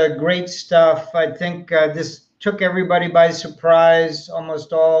great stuff. I think this took everybody by surprise,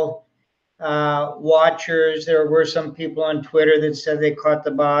 almost all watchers. There were some people on Twitter that said they caught the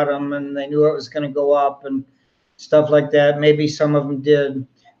bottom and they knew it was going to go up and stuff like that. Maybe some of them did,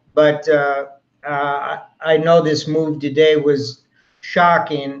 but I know this move today was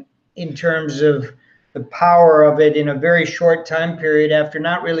shocking in terms of the power of it in a very short time period, after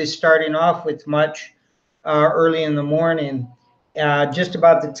not really starting off with much early in the morning. Just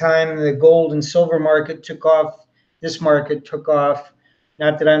about the time the gold and silver market took off, this market took off.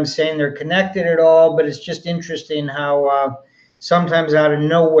 Not that I'm saying they're connected at all, but it's just interesting how sometimes out of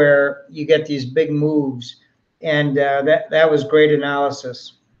nowhere you get these big moves. And that was great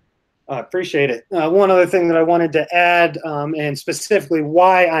analysis. I appreciate it. One other thing that I wanted to add, and specifically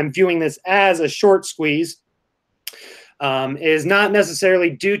why I'm viewing this as a short squeeze, is not necessarily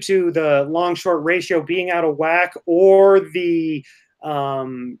due to the long-short ratio being out of whack or the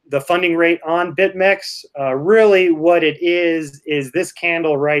funding rate on BitMEX. Really what it is this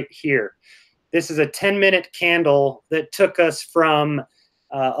candle right here. This is a 10-minute candle that took us from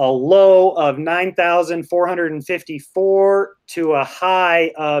a low of 9,454 to a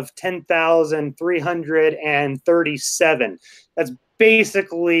high of 10,337. That's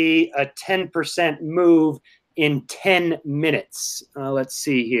basically a 10% move in 10 minutes. Let's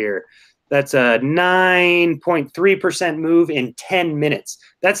see here. That's a 9.3% move in 10 minutes.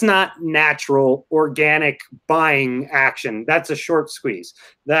 That's not natural, organic buying action. That's a short squeeze.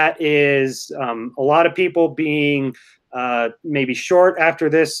 That is a lot of people being maybe short after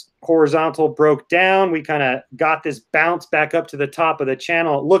this horizontal broke down. We kind of got this bounce back up to the top of the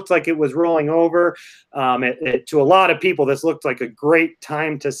channel. It looked like it was rolling over. To a lot of people, this looked like a great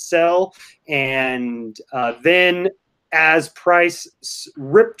time to sell. And then as price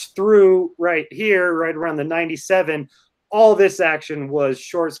ripped through right here, right around the 97, all this action was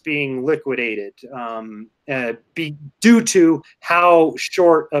shorts being liquidated due to how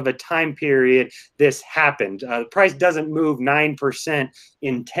short of a time period this happened. The price doesn't move 9%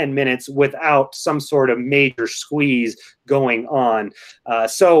 in 10 minutes without some sort of major squeeze going on.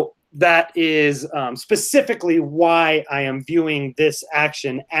 So that is specifically why I am viewing this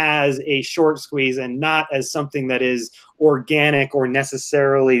action as a short squeeze and not as something that is organic or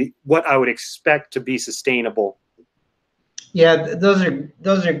necessarily what I would expect to be sustainable. Yeah,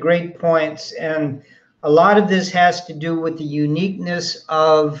 those are great points, and a lot of this has to do with the uniqueness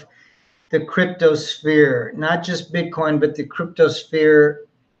of the cryptosphere, not just Bitcoin, but the cryptosphere.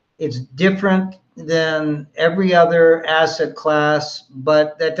 It's different than every other asset class,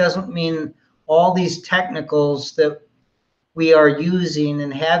 but that doesn't mean all these technicals that we are using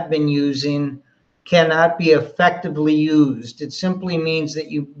and have been using cannot be effectively used. It simply means that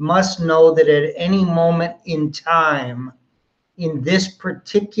you must know that at any moment in time, in this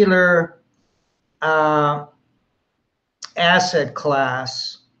particular asset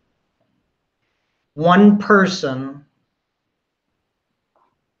class, one person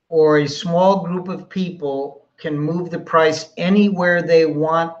or a small group of people can move the price anywhere they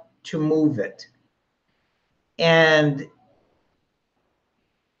want to move it. And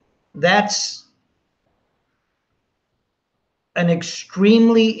that's an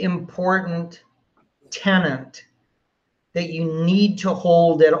extremely important tenet that you need to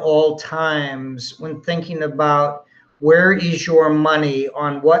hold at all times when thinking about where is your money,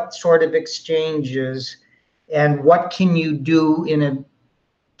 on what sort of exchanges, and what can you do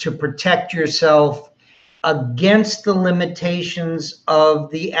to protect yourself against the limitations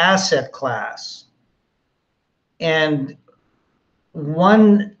of the asset class. And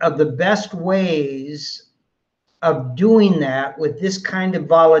one of the best ways of doing that with this kind of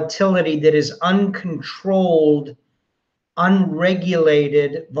volatility that is uncontrolled,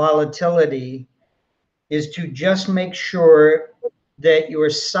 unregulated volatility, is to just make sure that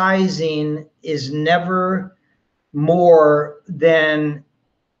your sizing is never more than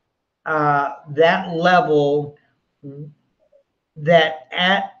that level, that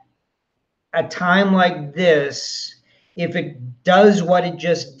at a time like this, if it does what it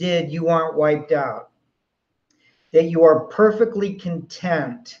just did, you aren't wiped out. That you are perfectly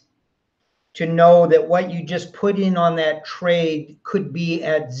content to know that what you just put in on that trade could be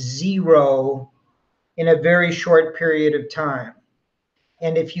at zero in a very short period of time.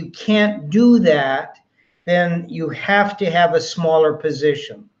 And if you can't do that, then you have to have a smaller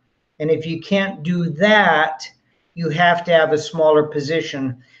position. And if you can't do that, you have to have a smaller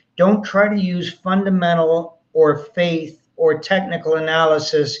position. Don't try to use fundamental or faith or technical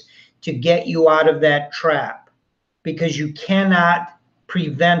analysis to get you out of that trap, because you cannot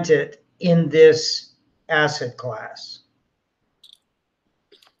prevent it in this asset class.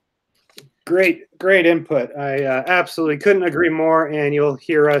 Great input. I absolutely couldn't agree more. And you'll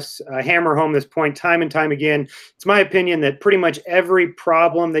hear us hammer home this point time and time again. It's my opinion that pretty much every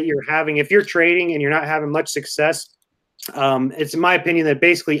problem that you're having, if you're trading and you're not having much success, it's my opinion that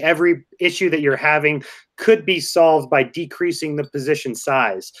basically every issue that you're having could be solved by decreasing the position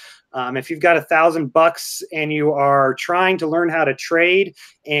size. If you've got $1,000 and you are trying to learn how to trade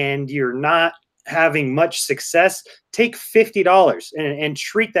and you're not having much success, take $50 and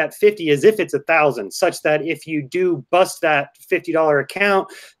treat that 50 as if it's 1,000, such that if you do bust that $50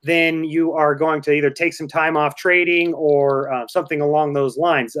 account, then you are going to either take some time off trading or something along those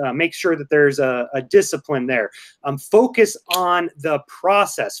lines. Make sure that there's a discipline there. Focus on the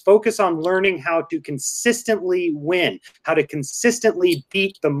process. Focus on learning how to consistently win, how to consistently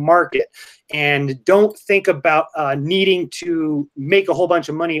beat the market. And don't think about needing to make a whole bunch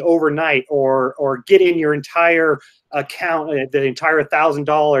of money overnight or get in your entire account, the entire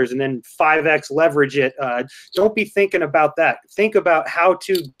 $1,000, and then 5x leverage it. Don't be thinking about that. Think about how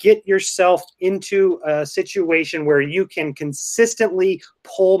to get yourself into a situation where you can consistently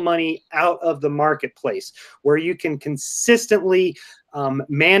pull money out of the marketplace, where you can consistently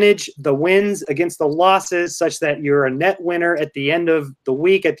manage the wins against the losses such that you're a net winner at the end of the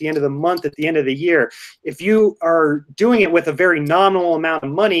week, at the end of the month, at the end of the year. If you are doing it with a very nominal amount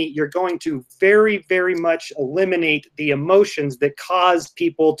of money, you're going to very, very much eliminate the emotions that cause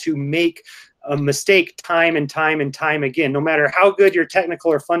people to make a mistake time and time and time again. No matter how good your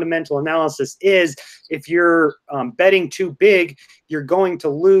technical or fundamental analysis is, if you're betting too big, you're going to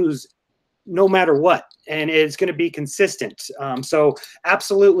lose no matter what, and it's going to be consistent. So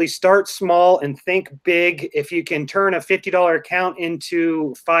absolutely start small and think big. If you can turn a $50 account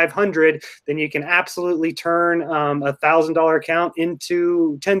into 500, then you can absolutely turn a $1,000 account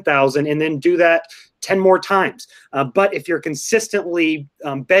into 10,000, and then do that 10 more times. But if you're consistently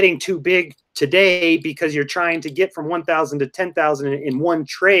betting too big today because you're trying to get from 1,000 to 10,000 in one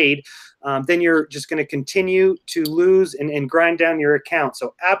trade, then you're just going to continue to lose and grind down your account.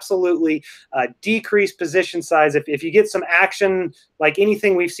 So absolutely decrease position size. If you get some action, like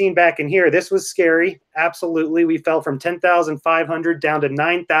anything we've seen back in here, this was scary. Absolutely. We fell from 10,500 down to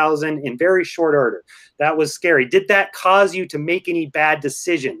 9,000 in very short order. That was scary. Did that cause you to make any bad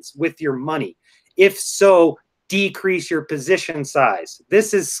decisions with your money? If so, decrease your position size.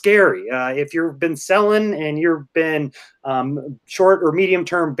 This is scary. If you've been selling and you've been short or medium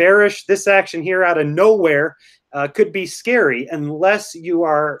term bearish, this action here out of nowhere could be scary unless you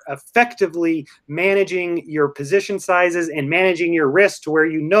are effectively managing your position sizes and managing your risk to where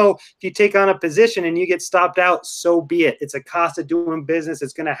you know if you take on a position and you get stopped out, so be it. It's a cost of doing business.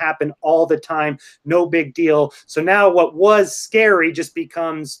 It's going to happen all the time. No big deal. So now what was scary just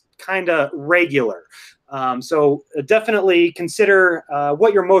becomes kind of regular. So definitely consider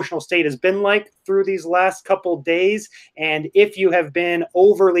what your emotional state has been like through these last couple days. And if you have been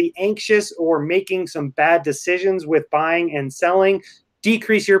overly anxious or making some bad decisions with buying and selling,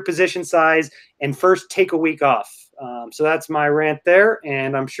 decrease your position size and first take a week off. So that's my rant there.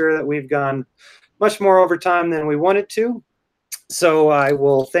 And I'm sure that we've gone much more over time than we wanted to. So I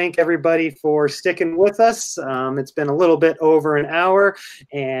will thank everybody for sticking with us. It's been a little bit over an hour,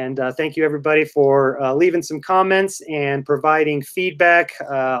 and thank you everybody for leaving some comments and providing feedback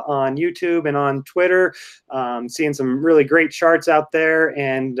on YouTube and on Twitter. Seeing some really great charts out there,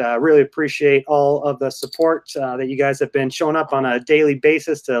 and really appreciate all of the support that you guys have been showing up on a daily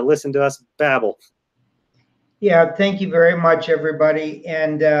basis to listen to us babble. Yeah, thank you very much, everybody.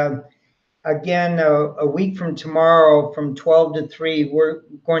 And again, a week from tomorrow, from 12 to 3, we're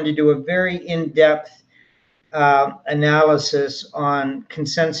going to do a very in-depth analysis on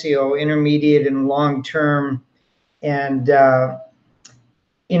Consensio, intermediate and long-term. And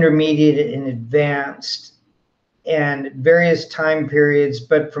intermediate, and advanced, and various time periods,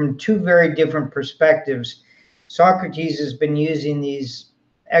 but from two very different perspectives. Socrates has been using these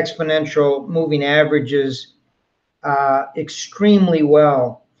exponential moving averages extremely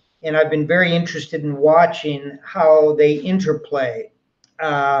well, and I've been very interested in watching how they interplay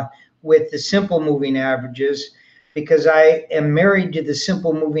with the simple moving averages, because I am married to the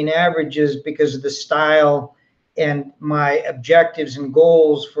simple moving averages because of the style and my objectives and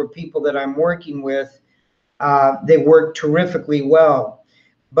goals for people that I'm working with. They work terrifically well,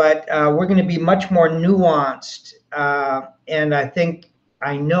 but we're going to be much more nuanced, and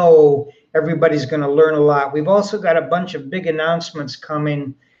I know everybody's going to learn a lot. We've also got a bunch of big announcements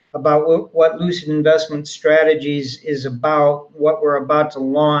coming about what Lucid Investment Strategies is about, what we're about to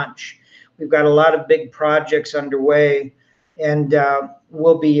launch. We've got a lot of big projects underway, and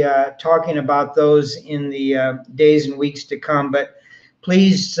we'll be talking about those in the days and weeks to come. But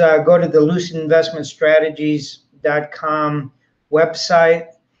please go to the lucidinvestmentstrategies.com website,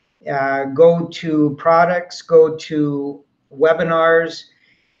 go to products, go to webinars,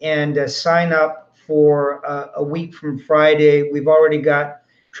 and sign up for a week from Friday. We've already got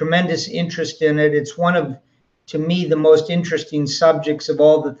tremendous interest in it. It's one of, to me, the most interesting subjects of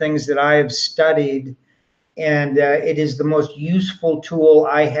all the things that I have studied. And it is the most useful tool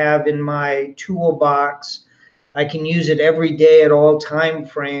I have in my toolbox. I can use it every day at all time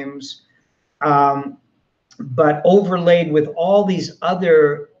frames, but overlaid with all these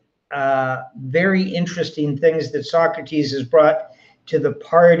other very interesting things that Socrates has brought to the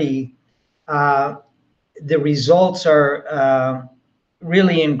party, the results are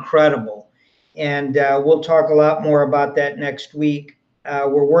really incredible. And we'll talk a lot more about that next week.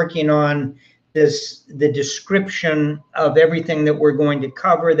 We're working on the description of everything that we're going to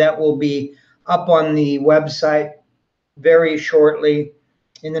cover. That will be up on the website very shortly,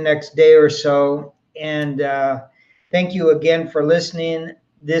 in the next day or so. And thank you again for listening.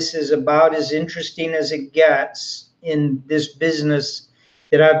 This is about as interesting as it gets in this business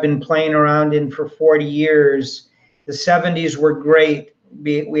that I've been playing around in for 40 years. The 70s were great.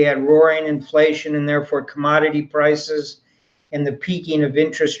 We had roaring inflation and therefore commodity prices, and the peaking of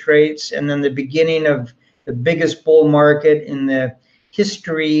interest rates, and then the beginning of the biggest bull market in the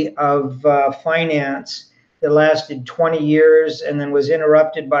history of finance that lasted 20 years and then was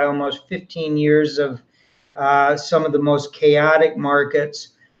interrupted by almost 15 years of some of the most chaotic markets.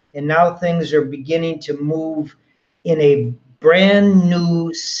 And now things are beginning to move in a brand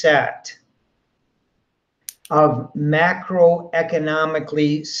new set of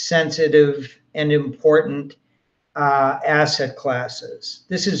macroeconomically sensitive and important asset classes.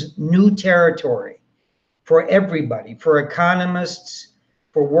 This is new territory for everybody, for economists,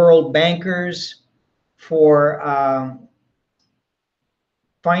 for world bankers, for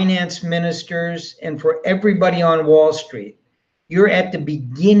finance ministers, and for everybody on Wall Street. You're at the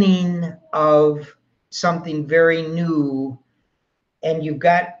beginning of something very new, and you've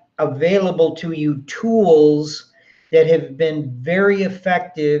got available to you tools that have been very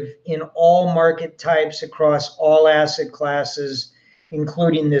effective in all market types across all asset classes,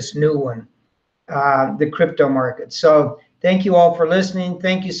 including this new one, the crypto market. So thank you all for listening.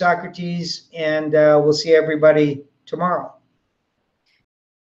 Thank you, Socrates, and we'll see everybody tomorrow.